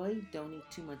 Enjoy. Don't eat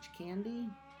too much candy.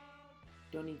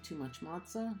 Don't eat too much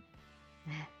matzah.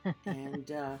 And,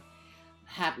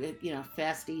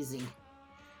 fast, easy.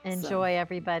 Enjoy,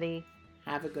 everybody.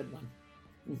 Have a good one.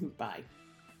 Bye.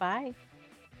 Bye.